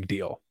is a big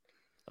deal.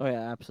 Oh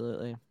yeah,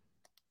 absolutely.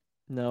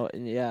 No,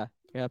 yeah,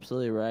 you're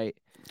absolutely right.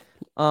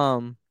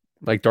 Um,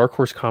 Like Dark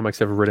Horse comics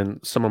have written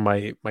some of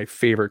my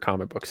favorite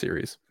comic book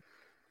series.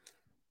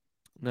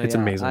 no, It's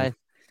yeah, amazing.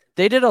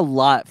 they did a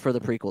lot for the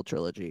prequel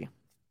trilogy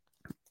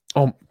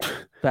Oh,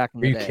 back in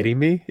are the you day. kidding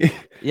me?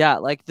 Yeah,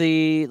 like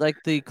the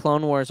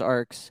Clone Wars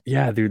arcs.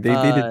 Yeah, dude, they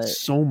did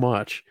so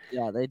much,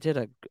 Yeah, they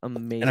did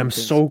amazing and I'm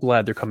things. so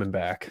glad they're coming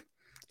back.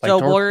 Like So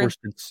Dark we're Horse,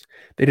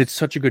 they did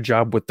such a good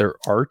job with their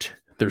art,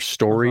 their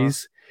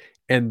stories,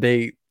 and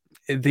they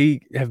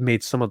have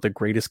made some of the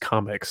greatest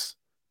comics.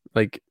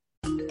 Like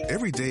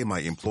Every day, my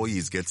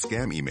employees get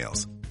scam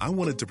emails. I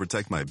wanted to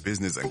protect my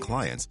business and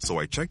clients, so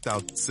I checked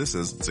out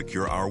CISA's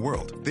Secure Our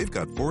World. They've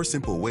got 4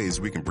 simple ways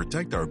we can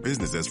protect our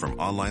businesses from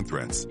online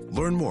threats.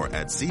 Learn more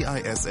at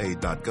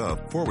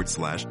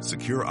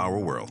cisa.gov/secure our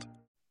world.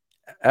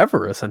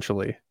 ever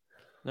essentially.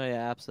 No,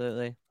 yeah,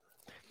 absolutely.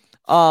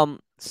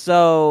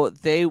 So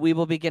we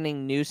will be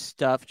getting new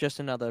stuff. Just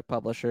another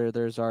publisher.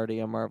 There's already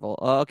a Marvel.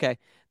 Oh, okay,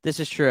 this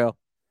is true.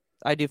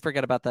 I do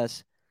forget about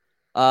this.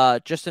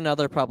 Just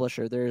another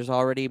publisher. There's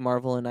already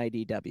Marvel and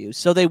IDW,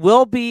 so they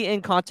will be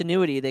in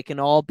continuity. They can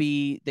all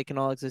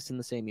exist in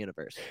the same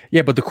universe.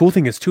 Yeah, but the cool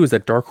thing is too is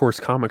that Dark Horse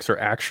comics are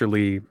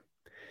actually.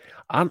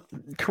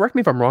 Correct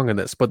me if I'm wrong on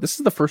this, but this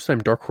is the first time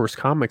Dark Horse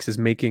Comics is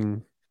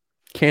making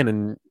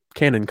canon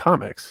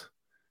comics.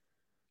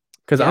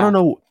 Because I don't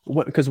know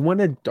because when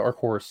did Dark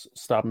Horse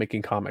stop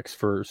making comics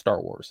for Star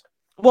Wars?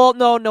 Well,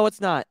 no,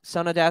 it's not.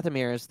 Son of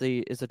Dathomir is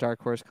the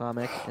Dark Horse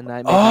comic, and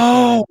that made that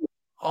Oh, canon.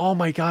 oh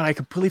my God! I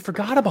completely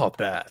forgot about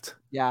that.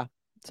 Yeah.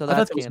 So I thought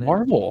that's that was canon.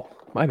 Marvel.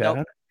 My Nope.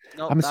 bad.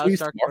 Nope, I'm that so was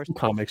used to Dark Horse.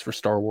 Marvel comics for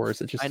Star Wars.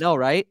 It just I know,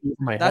 right? in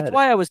my That's head.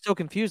 why I was so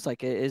confused.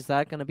 Like, is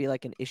that going to be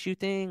like an issue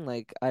thing?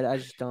 Like, I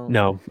just don't.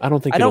 No, I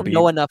don't think I it'll don't be.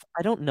 know enough.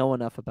 I don't know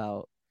enough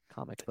about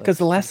comic books. Because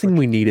the last thing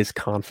we need is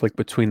conflict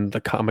between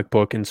the comic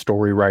book and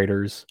story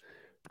writers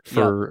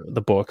for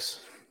the books.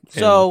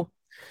 So,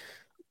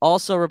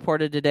 also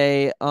reported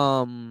today,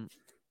 we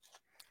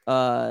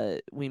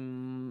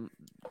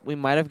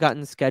might have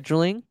gotten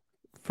scheduling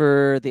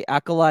for the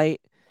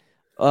Acolyte,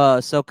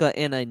 Ahsoka,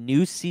 in a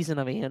new season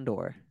of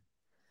Andor.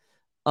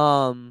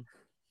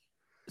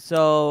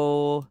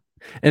 So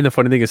And the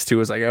funny thing is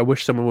too is like I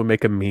wish someone would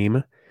make a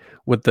meme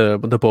with the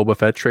Boba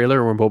Fett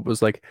trailer when Boba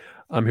was like,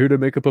 "I'm here to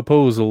make a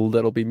proposal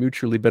that'll be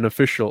mutually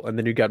beneficial," and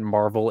then you got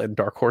Marvel and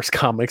Dark Horse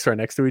comics right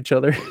next to each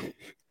other.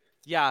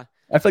 yeah.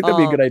 I feel like that'd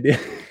be a good idea.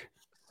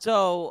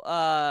 So,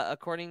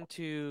 according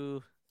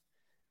to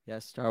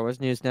Star Wars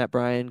Newsnet,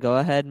 Brian, go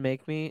ahead and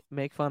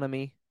make fun of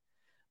me.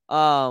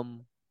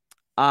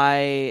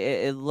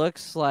 It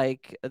looks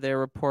like they're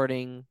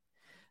reporting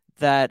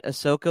that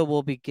Ahsoka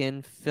will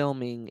begin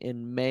filming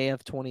in May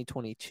of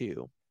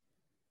 2022.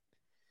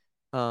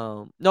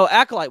 No,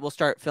 Acolyte will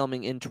start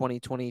filming in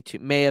 2022,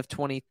 May of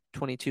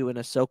 2022, and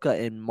Ahsoka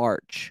in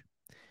March.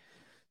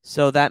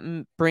 So that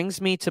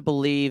brings me to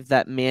believe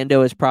that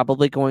Mando is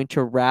probably going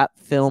to wrap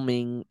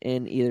filming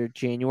in either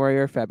January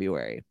or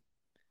February.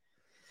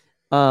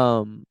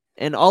 And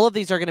all of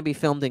these are going to be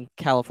filmed in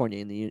California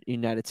in the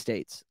United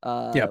States.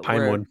 Yeah,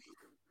 Pinewood.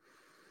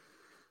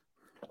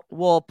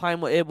 Well,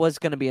 Pinewood. It was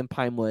going to be in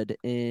Pinewood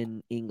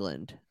in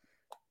England.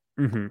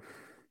 Mm-hmm.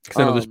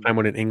 Because I know there's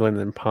Pinewood in England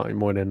and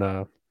Pinewood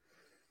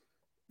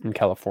in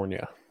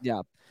California.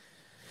 Yeah.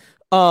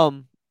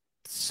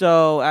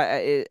 So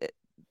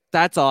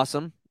that's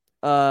awesome.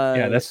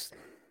 Yeah,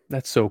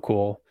 that's so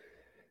cool.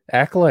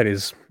 Acolyte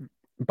is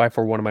by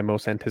far one of my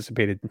most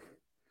anticipated.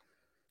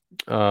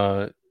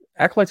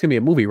 Acolyte's gonna be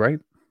a movie, right?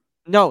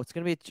 No, it's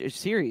gonna be a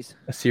series.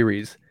 A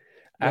series.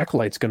 Yep.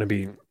 Acolyte's gonna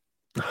be.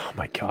 Oh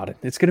my God,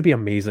 it's gonna be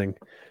amazing.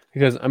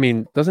 Because I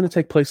mean, doesn't it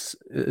take place?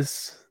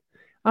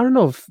 I don't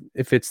know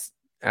if it's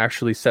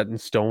actually set in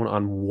stone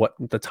on what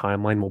the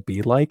timeline will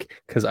be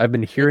like. Because I've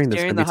been hearing this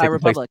during gonna be the High taking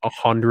place Republic.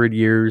 100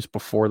 years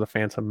before the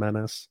Phantom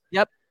Menace.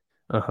 Yep.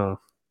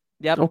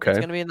 Yep. Okay. It's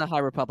gonna be in the High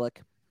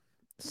Republic.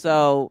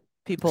 So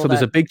people. So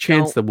there's a big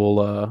chance that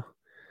we'll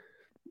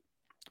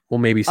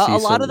maybe see a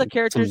lot of the some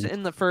characters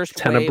in the first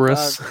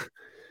Tenebrous. wave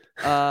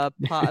of,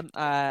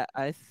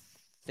 I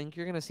think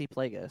you're gonna see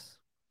Plagueis.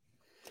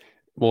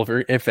 Well,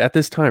 if at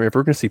this time, if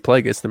we're going to see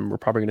Plagueis, then we're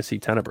probably going to see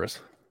Tenebris.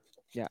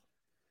 Yeah.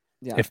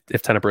 Yeah.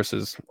 If Tenebris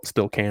is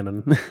still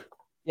canon.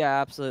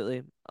 Yeah,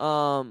 absolutely.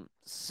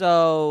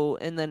 So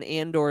and then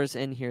Andor's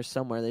in here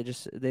somewhere.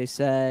 They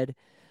said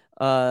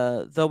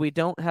though we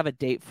don't have a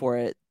date for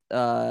it,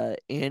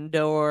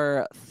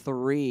 Andor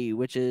 3,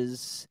 which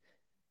is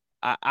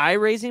eye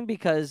raising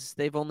because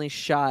they've only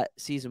shot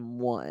season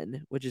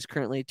 1, which is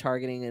currently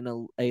targeting in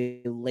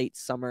a late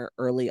summer,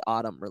 early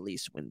autumn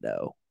release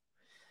window.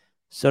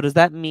 So does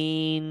that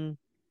mean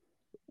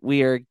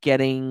we are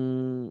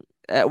getting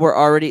we're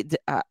already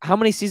how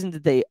many seasons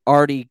did they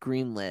already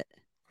greenlit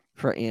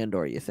for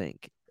Andor, you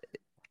think?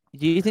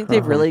 Do you think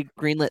they've really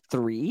greenlit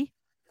 3?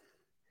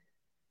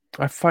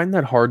 I find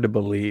that hard to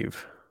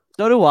believe.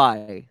 So do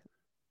I.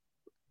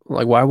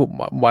 Like, why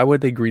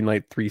would they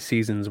greenlight 3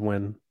 seasons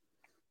when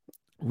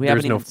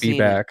there's no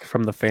feedback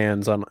from the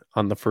fans on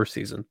the first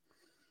season?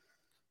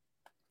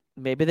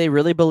 Maybe they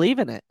really believe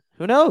in it.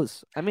 Who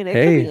knows? I mean, it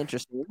could be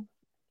interesting.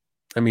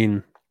 I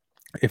mean,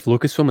 if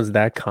Lucasfilm is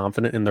that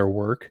confident in their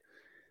work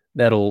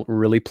that'll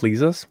really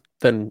please us,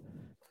 then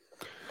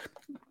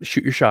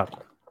shoot your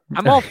shot.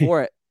 I'm all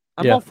for it.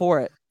 I'm all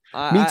for it.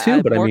 Me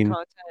too, but I mean,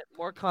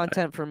 more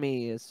content for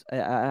me is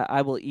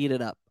I will eat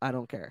it up. I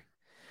don't care.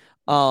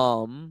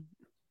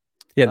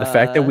 Yeah, the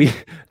fact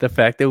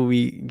that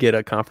we get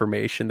a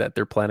confirmation that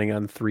they're planning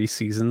on 3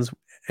 seasons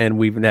and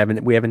we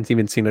haven't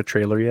even seen a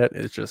trailer yet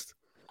is just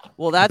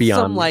that's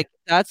beyond.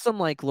 some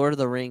Lord of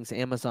the Rings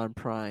Amazon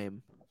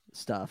Prime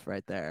stuff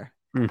right there.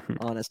 Mm-hmm.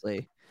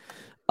 Honestly.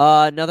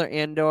 Another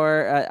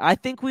Andor. I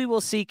think we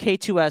will see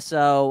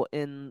K2SO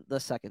in the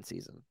second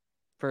season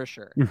for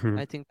sure. Mm-hmm.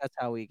 I think that's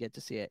how we get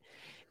to see it.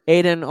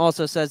 Aiden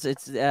also says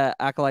it's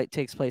Acolyte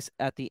takes place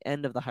at the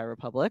end of the High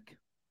Republic.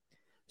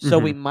 So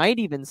we might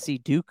even see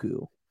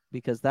Dooku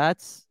because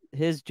that's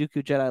his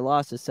Dooku Jedi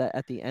Lost is set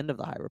at the end of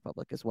the High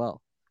Republic as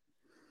well.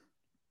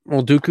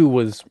 Well, Dooku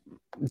was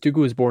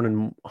born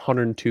in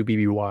 102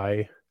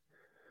 BBY.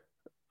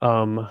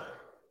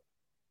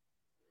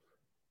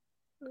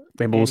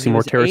 Maybe we'll see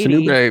more Terrace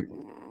Newgray.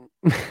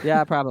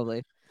 Yeah,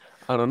 probably.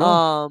 I don't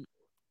know.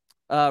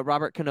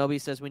 Robert Kenobi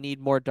says we need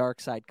more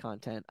dark side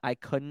content. I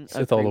couldn't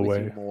agree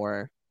with you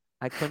more.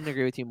 I couldn't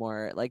agree with you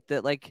more.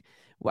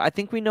 I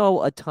think we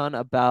know a ton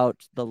about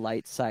the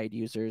light side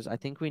users. I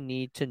think we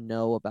need to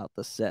know about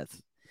the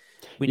Sith.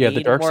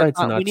 The dark side's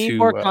not we need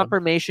more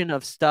confirmation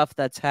of stuff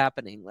that's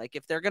happening. Like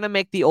if they're gonna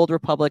make the Old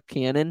Republic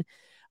canon,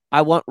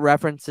 I want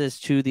references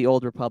to the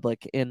Old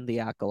Republic in the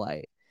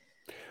Acolyte.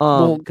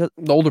 The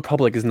Old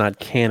Republic is not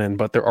canon,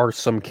 but there are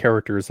some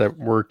characters that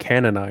were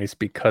canonized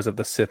because of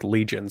the Sith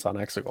legions on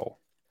Exegol.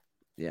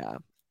 Yeah,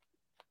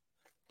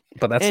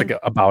 but that's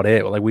about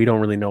it. Like we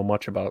don't really know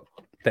much about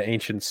the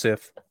ancient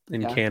Sith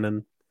in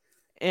canon.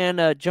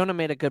 And Jonah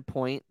made a good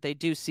point. They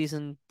do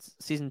season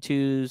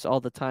 2s all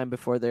the time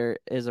before there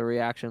is a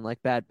reaction, like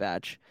Bad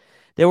Batch.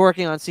 They were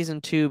working on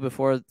season 2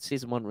 before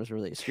season 1 was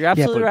released. You're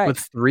absolutely right. With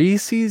 3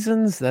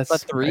 seasons, I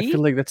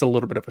feel like that's a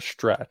little bit of a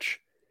stretch.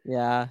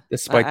 Yeah.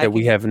 Despite that,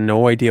 we have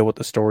no idea what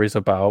the story is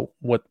about.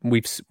 What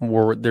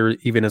there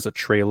even as a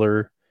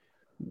trailer,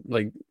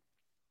 like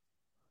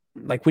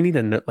we need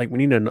to know.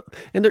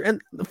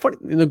 And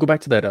funny. Go back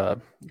to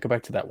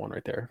that one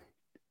right there.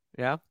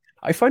 Yeah.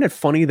 I find it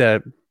funny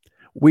that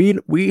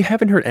we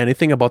haven't heard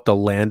anything about the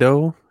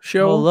Lando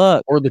show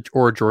or a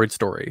droid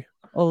story.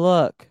 Oh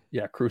look.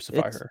 Yeah,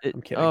 crucify her.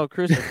 I'm kidding. Oh,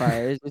 crucify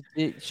her.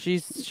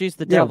 She's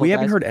the devil. Yeah, we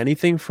haven't heard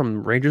anything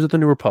from Rangers of the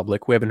New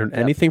Republic. We haven't heard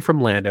anything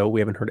from Lando.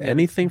 We haven't heard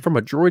anything from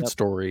a droid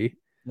story.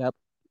 Yep.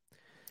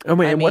 Oh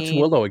wait, what's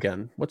Willow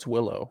again? What's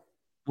Willow?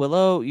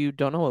 Willow, you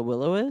don't know what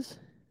Willow is?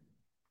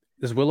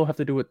 Does Willow have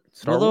to do with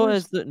Star Willow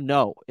Wars?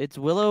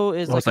 Willow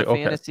is like a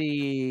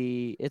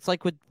fantasy. It's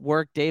like with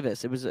Warwick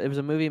Davis. It was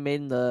a movie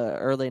made in the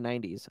early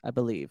 90s, I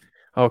believe.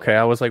 Okay,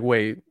 I was like,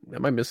 wait,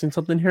 am I missing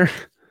something here?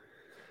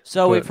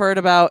 So we've heard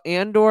about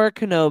Andor,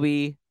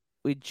 Kenobi.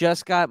 We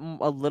just got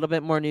a little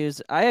bit more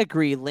news. I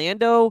agree.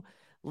 Lando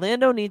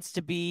needs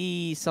to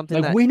be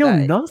something we know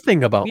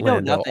nothing about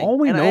Lando. Nothing. All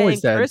we know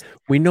is that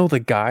we know the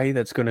guy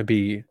that's going to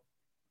be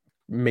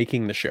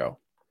making the show.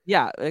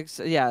 Yeah, That's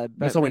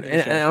all and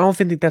I don't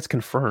think that's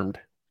confirmed.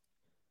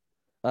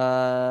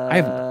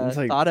 I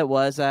thought it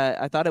was.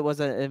 I thought it was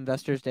at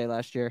Investors Day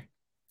last year.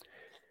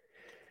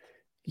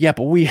 Yeah,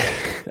 but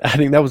I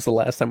think that was the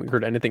last time we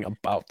heard anything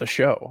about the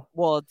show.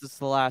 Well, it's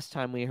the last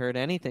time we heard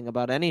anything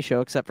about any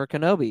show except for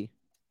Kenobi.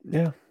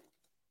 Yeah.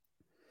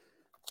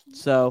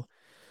 So,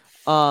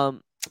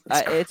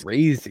 it's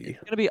crazy.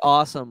 It's gonna be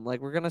awesome. Like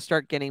we're gonna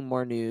start getting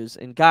more news,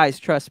 and guys,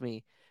 trust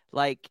me.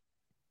 Like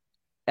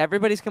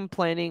everybody's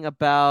complaining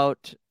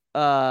about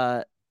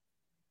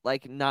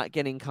like not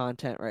getting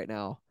content right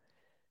now.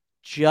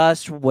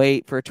 Just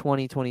wait for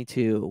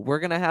 2022. We're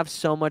gonna have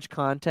so much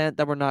content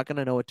that we're not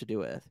gonna know what to do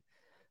with.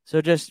 So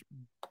just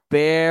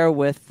bear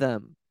with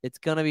them. It's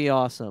going to be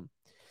awesome.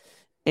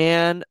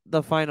 And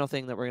the final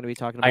thing that we're going to be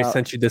talking about. I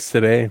sent you this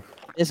today.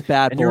 This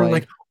bad boy. And you were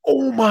like,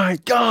 oh my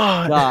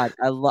God.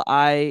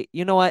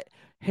 You know what?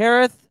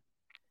 Harith,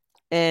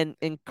 And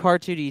in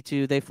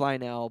Car2D2, They Fly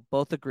Now,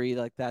 both agree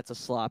like that's a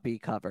sloppy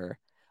cover.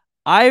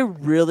 I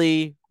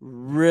really,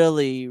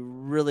 really,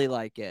 really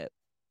like it.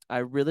 I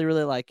really,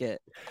 really like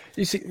it.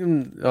 You see,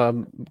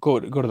 go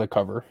to the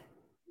cover.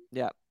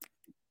 Yeah.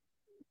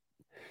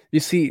 You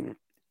see,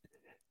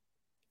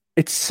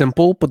 it's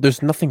simple, but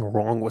there's nothing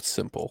wrong with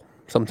simple.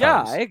 Yeah,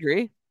 Sometimes, I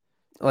agree.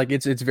 like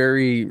it's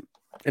very,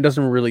 it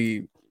doesn't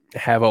really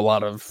have a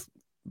lot of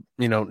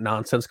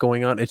nonsense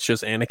going on. It's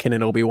just Anakin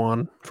and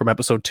Obi-Wan from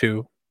Episode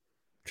 2,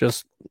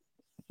 just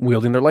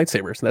wielding their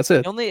lightsabers. And that's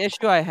it. The only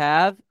issue I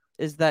have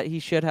is that he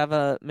should have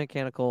a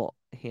mechanical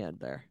hand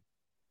there.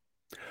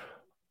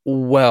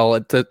 Well,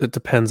 it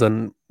depends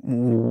on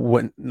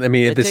when. I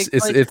mean, if this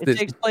is if It this,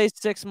 takes place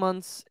 6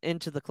 months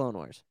into the Clone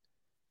Wars,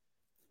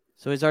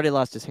 so he's already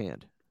lost his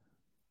hand.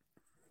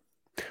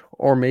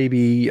 or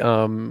maybe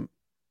I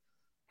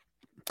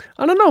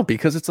don't know,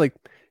 because it's like,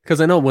 because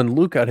I know when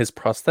Luke got his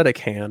prosthetic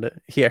hand,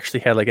 he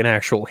actually had like an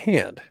actual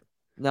hand.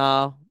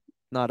 No,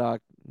 no,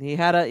 dog. He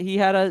had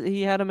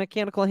a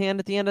mechanical hand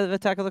at the end of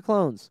Attack of the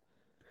Clones.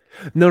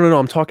 No.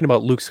 I'm talking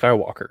about Luke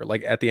Skywalker,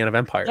 like at the end of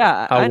Empire.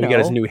 Yeah, How I when he got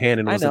his know. new hand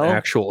and it I was an know.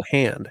 actual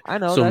hand. I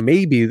know. So that's,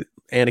 maybe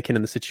Anakin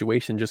in the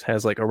situation just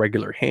has like a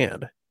regular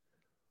hand.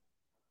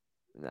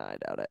 no, I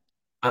doubt it.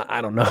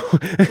 I don't know,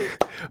 That's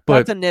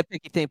but a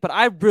nitpicky thing, but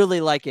I really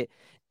like it.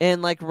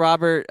 And like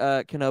Robert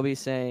Kenobi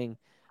saying,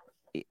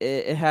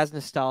 it has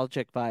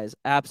nostalgic vibes.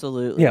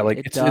 Absolutely, yeah, like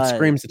it it does.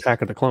 screams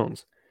Attack of the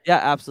Clones. Yeah,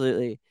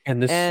 absolutely.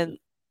 And this, And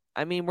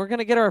I mean, we're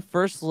gonna get our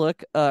first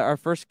look, our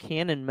first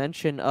canon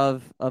mention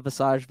of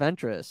Asajj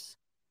Ventress.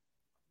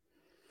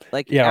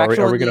 Like, yeah,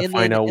 actual are we gonna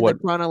find out in what?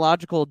 the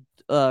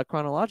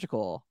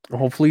chronological.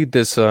 Hopefully,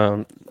 this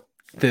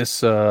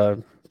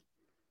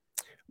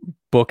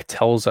book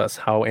tells us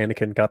how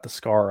Anakin got the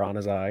scar on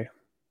his eye.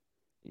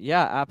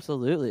 Yeah,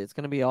 absolutely. It's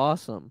gonna be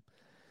awesome.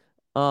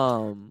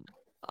 I'm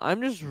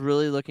just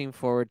really looking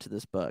forward to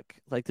this book.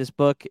 Like, this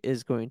book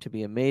is going to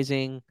be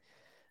amazing.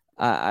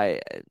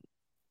 I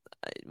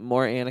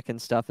more Anakin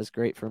stuff is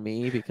great for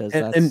me because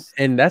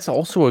And that's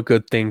also a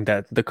good thing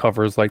that the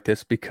cover is like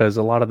this, because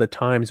a lot of the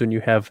times when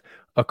you have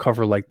a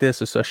cover like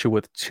this, especially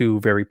with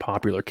two very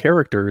popular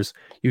characters,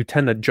 you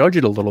tend to judge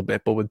it a little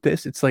bit. But with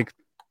this, it's like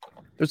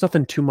there's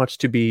nothing too much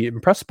to be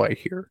impressed by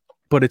here.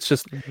 But it's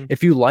just,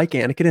 if you like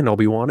Anakin and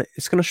Obi-Wan,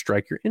 it's going to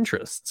strike your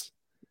interests.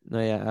 No,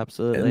 yeah,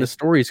 absolutely. And the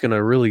story is going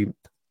to really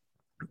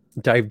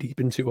dive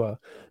deep into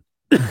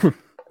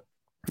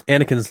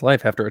Anakin's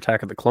life after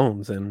Attack of the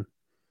Clones. And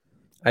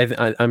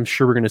I'm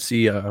sure we're going to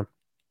see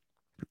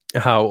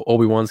how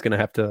Obi-Wan's going to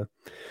have to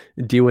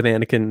deal with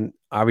Anakin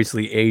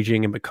obviously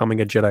aging and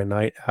becoming a Jedi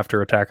Knight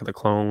after Attack of the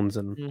Clones.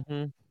 And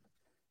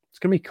it's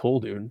going to be cool,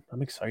 dude.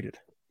 I'm excited.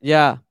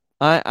 Yeah,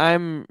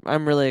 I'm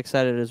really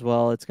excited as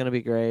well. It's gonna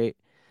be great.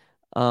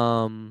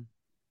 But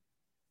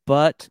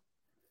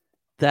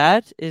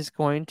that is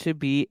going to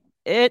be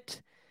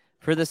it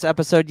for this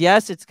episode.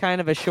 Yes, it's kind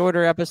of a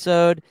shorter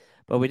episode,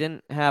 but we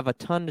didn't have a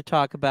ton to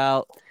talk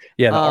about.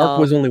 Yeah, the arc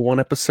was only one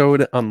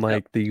episode,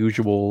 unlike the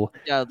usual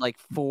like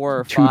 4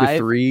 or 2 5. to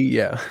 3.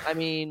 Yeah. I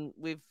mean,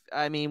 we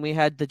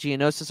had the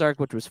Geonosis arc,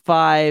 which was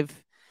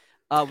 5.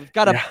 We've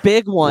got a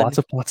big one. Lots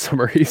of plot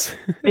summaries.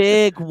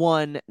 Big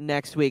one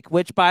next week,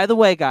 which, by the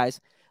way,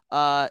 guys,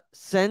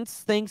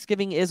 since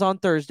Thanksgiving is on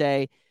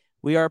Thursday,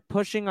 we are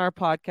pushing our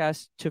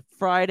podcast to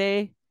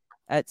Friday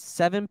at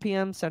 7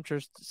 p.m.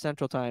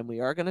 Central Time.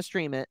 We are going to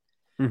stream it.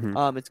 It's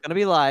going to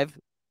be live.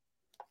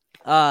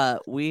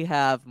 We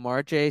have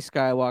Marjay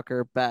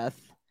Skywalker, Beth,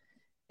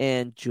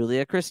 and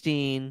Julia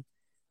Christine,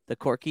 the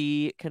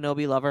quirky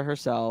Kenobi lover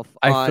herself.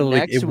 I feel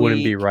like it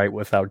wouldn't be week. right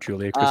without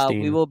Julia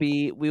Christine. We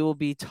will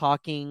be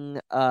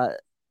talking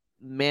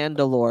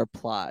Mandalore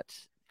plot.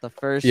 The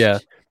first. Yeah,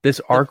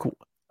 this arc.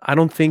 I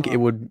don't think it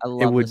would. I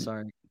love this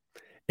arc.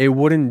 It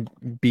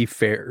wouldn't be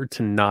fair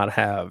to not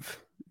have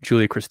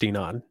Julia Christine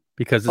on,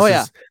 because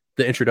this is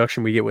the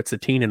introduction we get with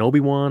Satine and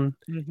Obi-Wan,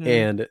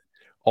 and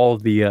all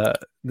the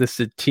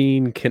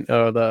Satine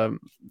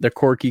the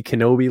quirky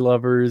Kenobi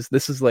lovers.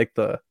 This is like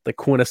the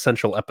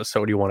quintessential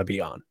episode you want to be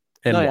on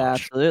and watch. Yeah,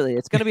 absolutely.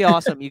 It's gonna be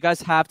awesome. You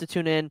guys have to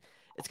tune in.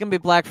 It's gonna be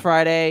Black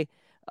Friday.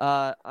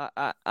 I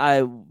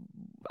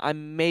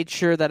made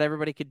sure that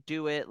everybody could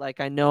do it. Like,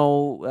 I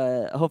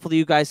know, hopefully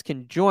you guys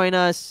can join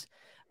us.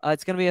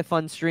 It's going to be a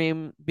fun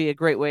stream, be a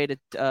great way to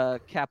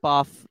cap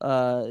off,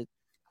 to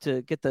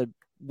get the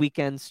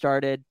weekend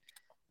started.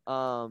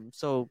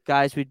 So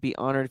guys, we'd be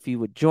honored if you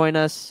would join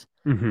us.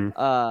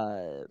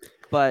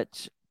 But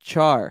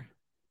Char,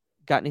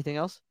 got anything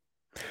else?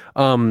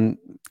 For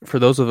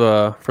those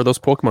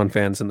Pokemon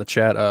fans in the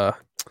chat,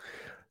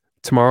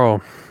 tomorrow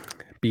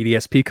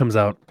BDSP comes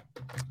out.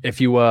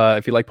 If you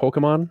like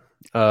Pokemon,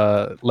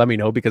 let me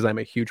know, because I'm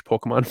a huge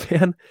Pokemon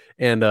fan,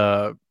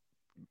 and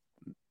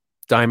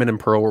Diamond and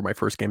Pearl were my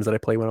first games that I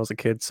played when I was a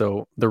kid.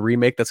 So the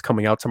remake that's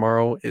coming out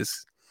tomorrow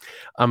is,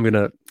 I'm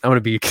gonna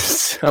be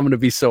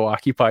so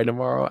occupied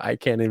tomorrow. I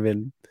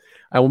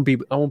won't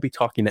be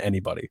talking to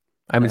anybody.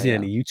 I haven't seen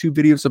any YouTube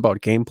videos about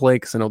gameplay,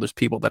 because I know there's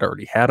people that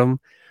already had them.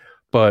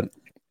 But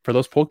for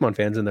those Pokemon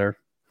fans in there,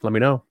 let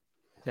me know.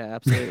 Yeah,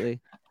 absolutely.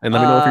 And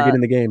let me know if you're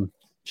getting the game.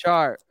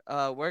 Char,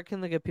 where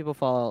can the good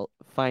people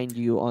find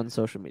you on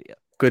social media?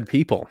 Good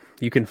people.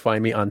 You can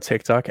find me on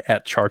TikTok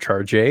at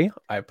CharCharJ.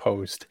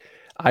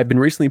 I've been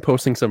recently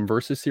posting some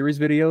Versus series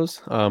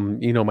videos.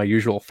 My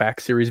usual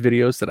fact series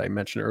videos that I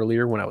mentioned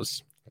earlier when I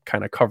was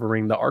kind of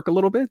covering the arc a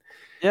little bit.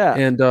 Yeah.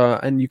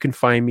 And you can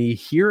find me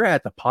here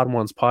at the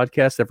Podwans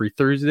podcast every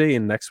Thursday,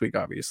 and next week,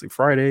 obviously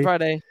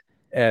Friday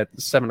at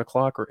 7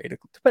 o'clock or 8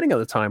 o'clock, depending on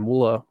the time.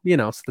 We'll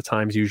it's the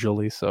times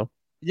usually. So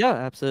yeah,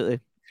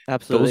 absolutely.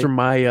 Those are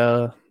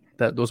my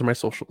those are my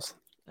socials.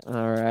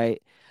 All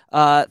right.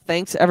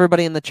 Thanks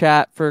everybody in the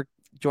chat for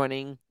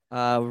joining.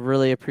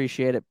 Really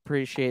appreciate it.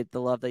 Appreciate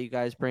the love that you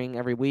guys bring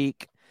every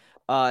week.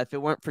 If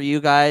it weren't for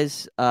you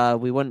guys,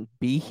 we wouldn't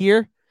be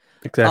here.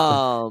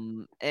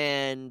 Exactly.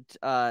 And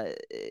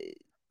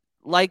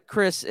like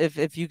Chris,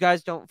 if you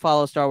guys don't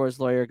follow Star Wars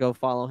Lawyer, go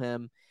follow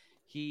him.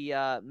 He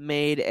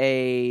made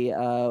a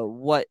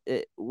what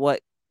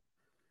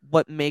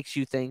makes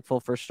you thankful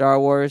for Star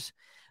Wars.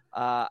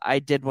 I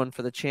did one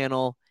for the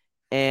channel,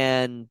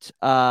 and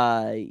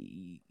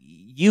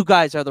you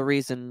guys are the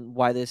reason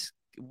why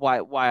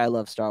I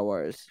love Star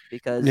Wars,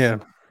 because a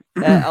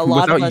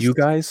lot without of us, you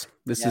guys,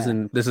 this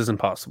isn't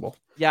possible.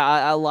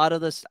 Yeah, a lot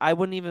of this, I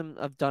wouldn't even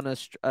have done a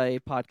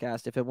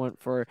podcast if it weren't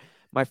for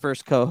my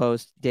first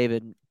co-host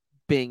David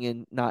being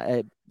in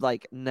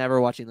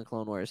never watching the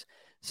Clone Wars.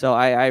 So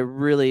I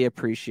really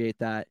appreciate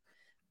that.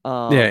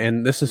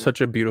 And this is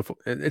such a beautiful,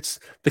 it's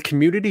the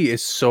community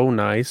is so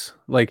nice.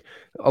 Like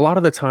a lot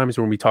of the times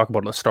when we talk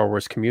about the Star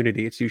Wars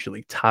community, it's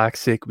usually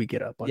toxic. We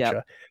get a bunch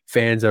of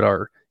fans that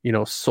are,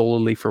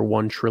 solely for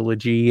one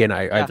trilogy, and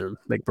I either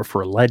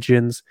prefer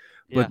Legends,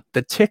 but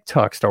the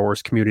TikTok Star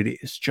Wars community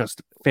is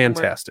just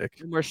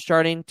fantastic. We're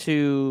starting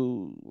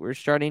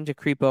to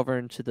creep over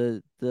into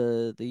the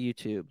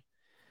YouTube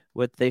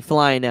with They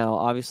Fly now.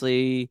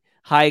 Obviously,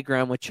 High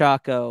Ground with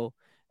Chaco.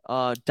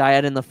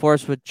 Diet in the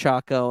Force with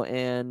Chaco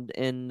and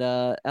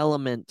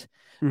Element.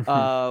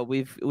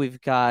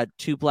 We've got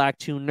Too Black,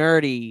 Too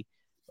Nerdy,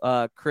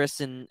 Chris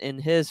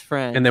and his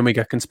friend, and then we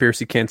got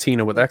Conspiracy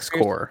Cantina with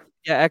X-Core.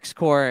 Yeah,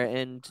 X-Core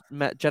and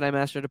Jedi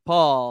Master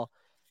DePaul.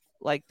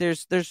 Like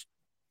there's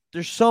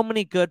so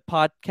many good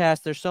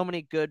podcasts. There's so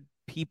many good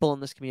people in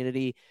this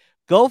community.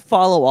 Go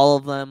follow all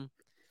of them.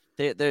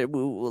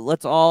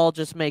 Let's all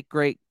just make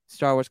great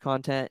Star Wars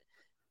content.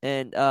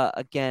 And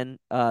again,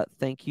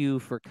 thank you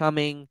for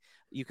coming.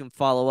 You can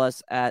follow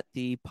us at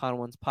the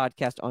Podwans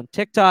Podcast on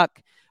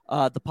TikTok,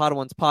 the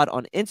Podwans Pod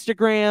on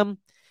Instagram,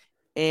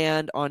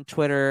 and on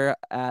Twitter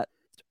at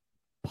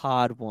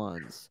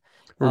Podwans.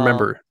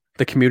 Remember,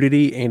 the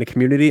community ain't a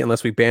community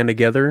unless we band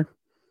together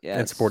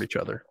and support each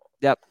other.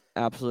 Yep,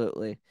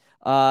 absolutely.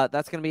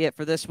 That's going to be it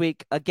for this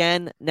week.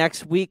 Again,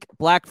 next week,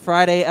 Black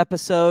Friday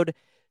episode.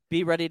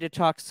 Be ready to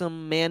talk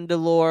some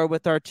Mandalore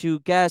with our two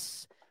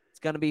guests. It's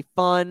going to be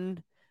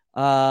fun.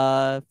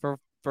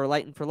 For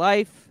Light and for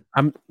Life.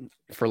 I'm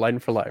for Light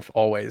and for Life,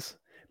 always.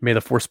 May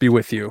the Force be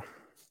with you.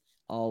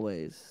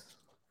 Always.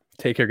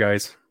 Take care,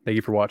 guys. Thank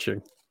you for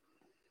watching.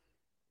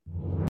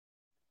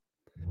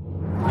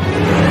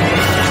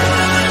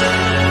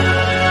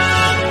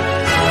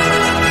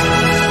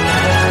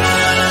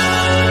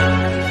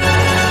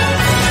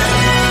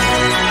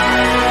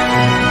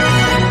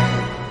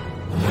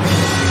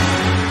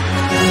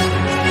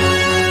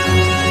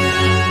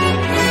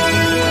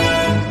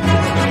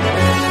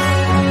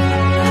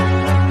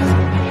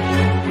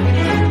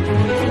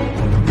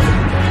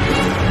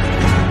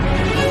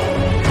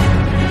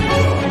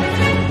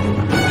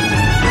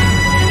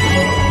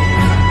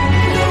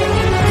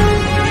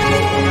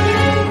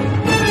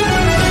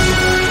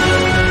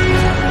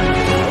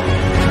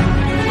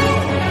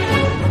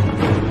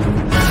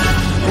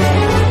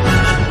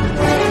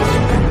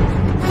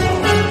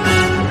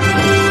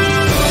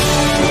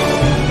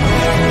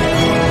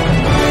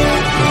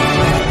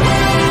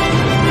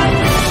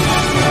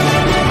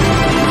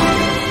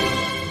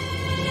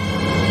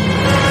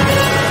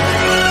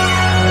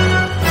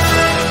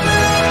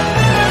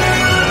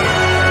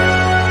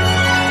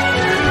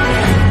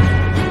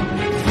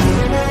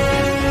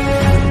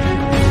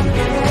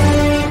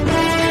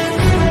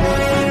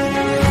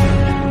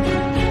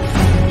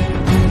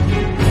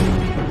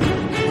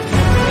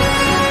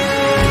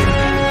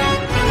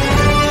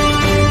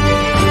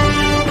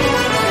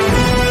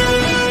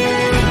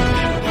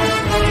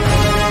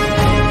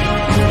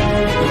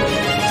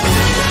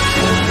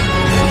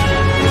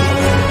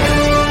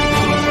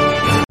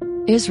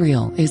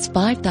 Israel is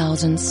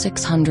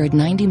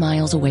 5,690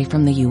 miles away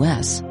from the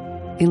U.S.,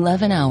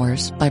 11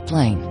 hours by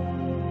plane.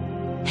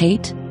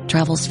 Hate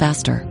travels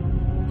faster.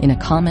 In a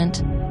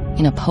comment,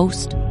 in a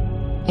post,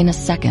 in a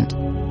second.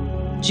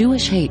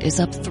 Jewish hate is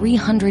up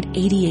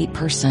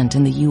 388%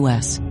 in the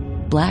U.S.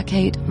 Black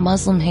hate,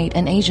 Muslim hate,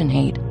 and Asian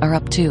hate are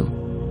up too.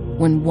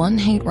 When one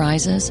hate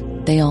rises,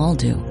 they all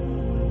do.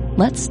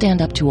 Let's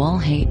stand up to all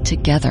hate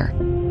together.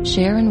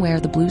 Share and wear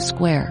the blue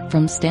square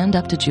from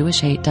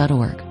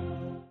standuptojewishhate.org.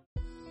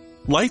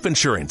 Life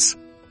insurance.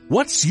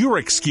 What's your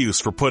excuse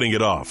for putting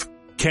it off?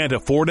 Can't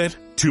afford it?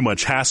 Too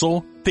much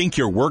hassle? Think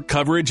your work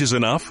coverage is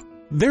enough?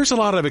 There's a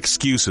lot of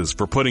excuses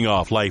for putting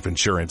off life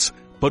insurance,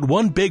 but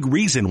one big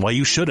reason why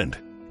you shouldn't.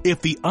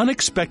 If the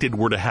unexpected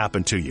were to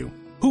happen to you,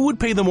 who would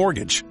pay the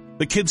mortgage,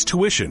 the kids'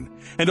 tuition,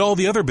 and all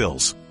the other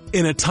bills?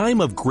 In a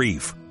time of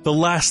grief, the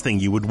last thing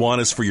you would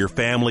want is for your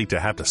family to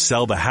have to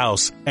sell the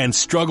house and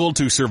struggle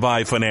to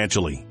survive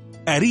financially.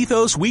 At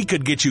Ethos, we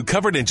could get you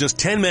covered in just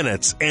 10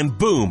 minutes and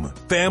boom,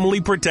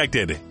 family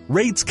protected.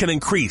 Rates can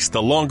increase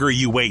the longer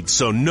you wait,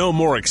 so no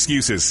more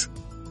excuses.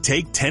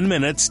 Take 10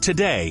 minutes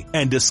today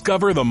and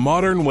discover the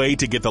modern way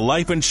to get the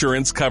life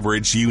insurance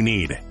coverage you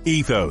need.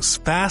 Ethos,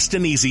 fast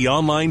and easy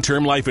online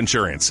term life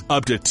insurance.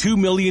 Up to $2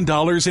 million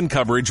in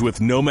coverage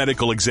with no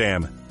medical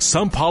exam.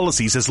 Some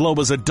policies as low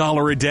as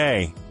 $1 a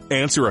day.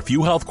 Answer a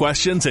few health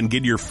questions and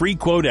get your free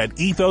quote at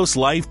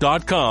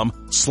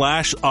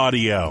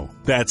ethoslife.com/audio.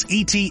 That's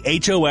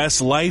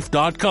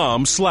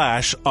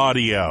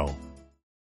ethoslife.com/audio.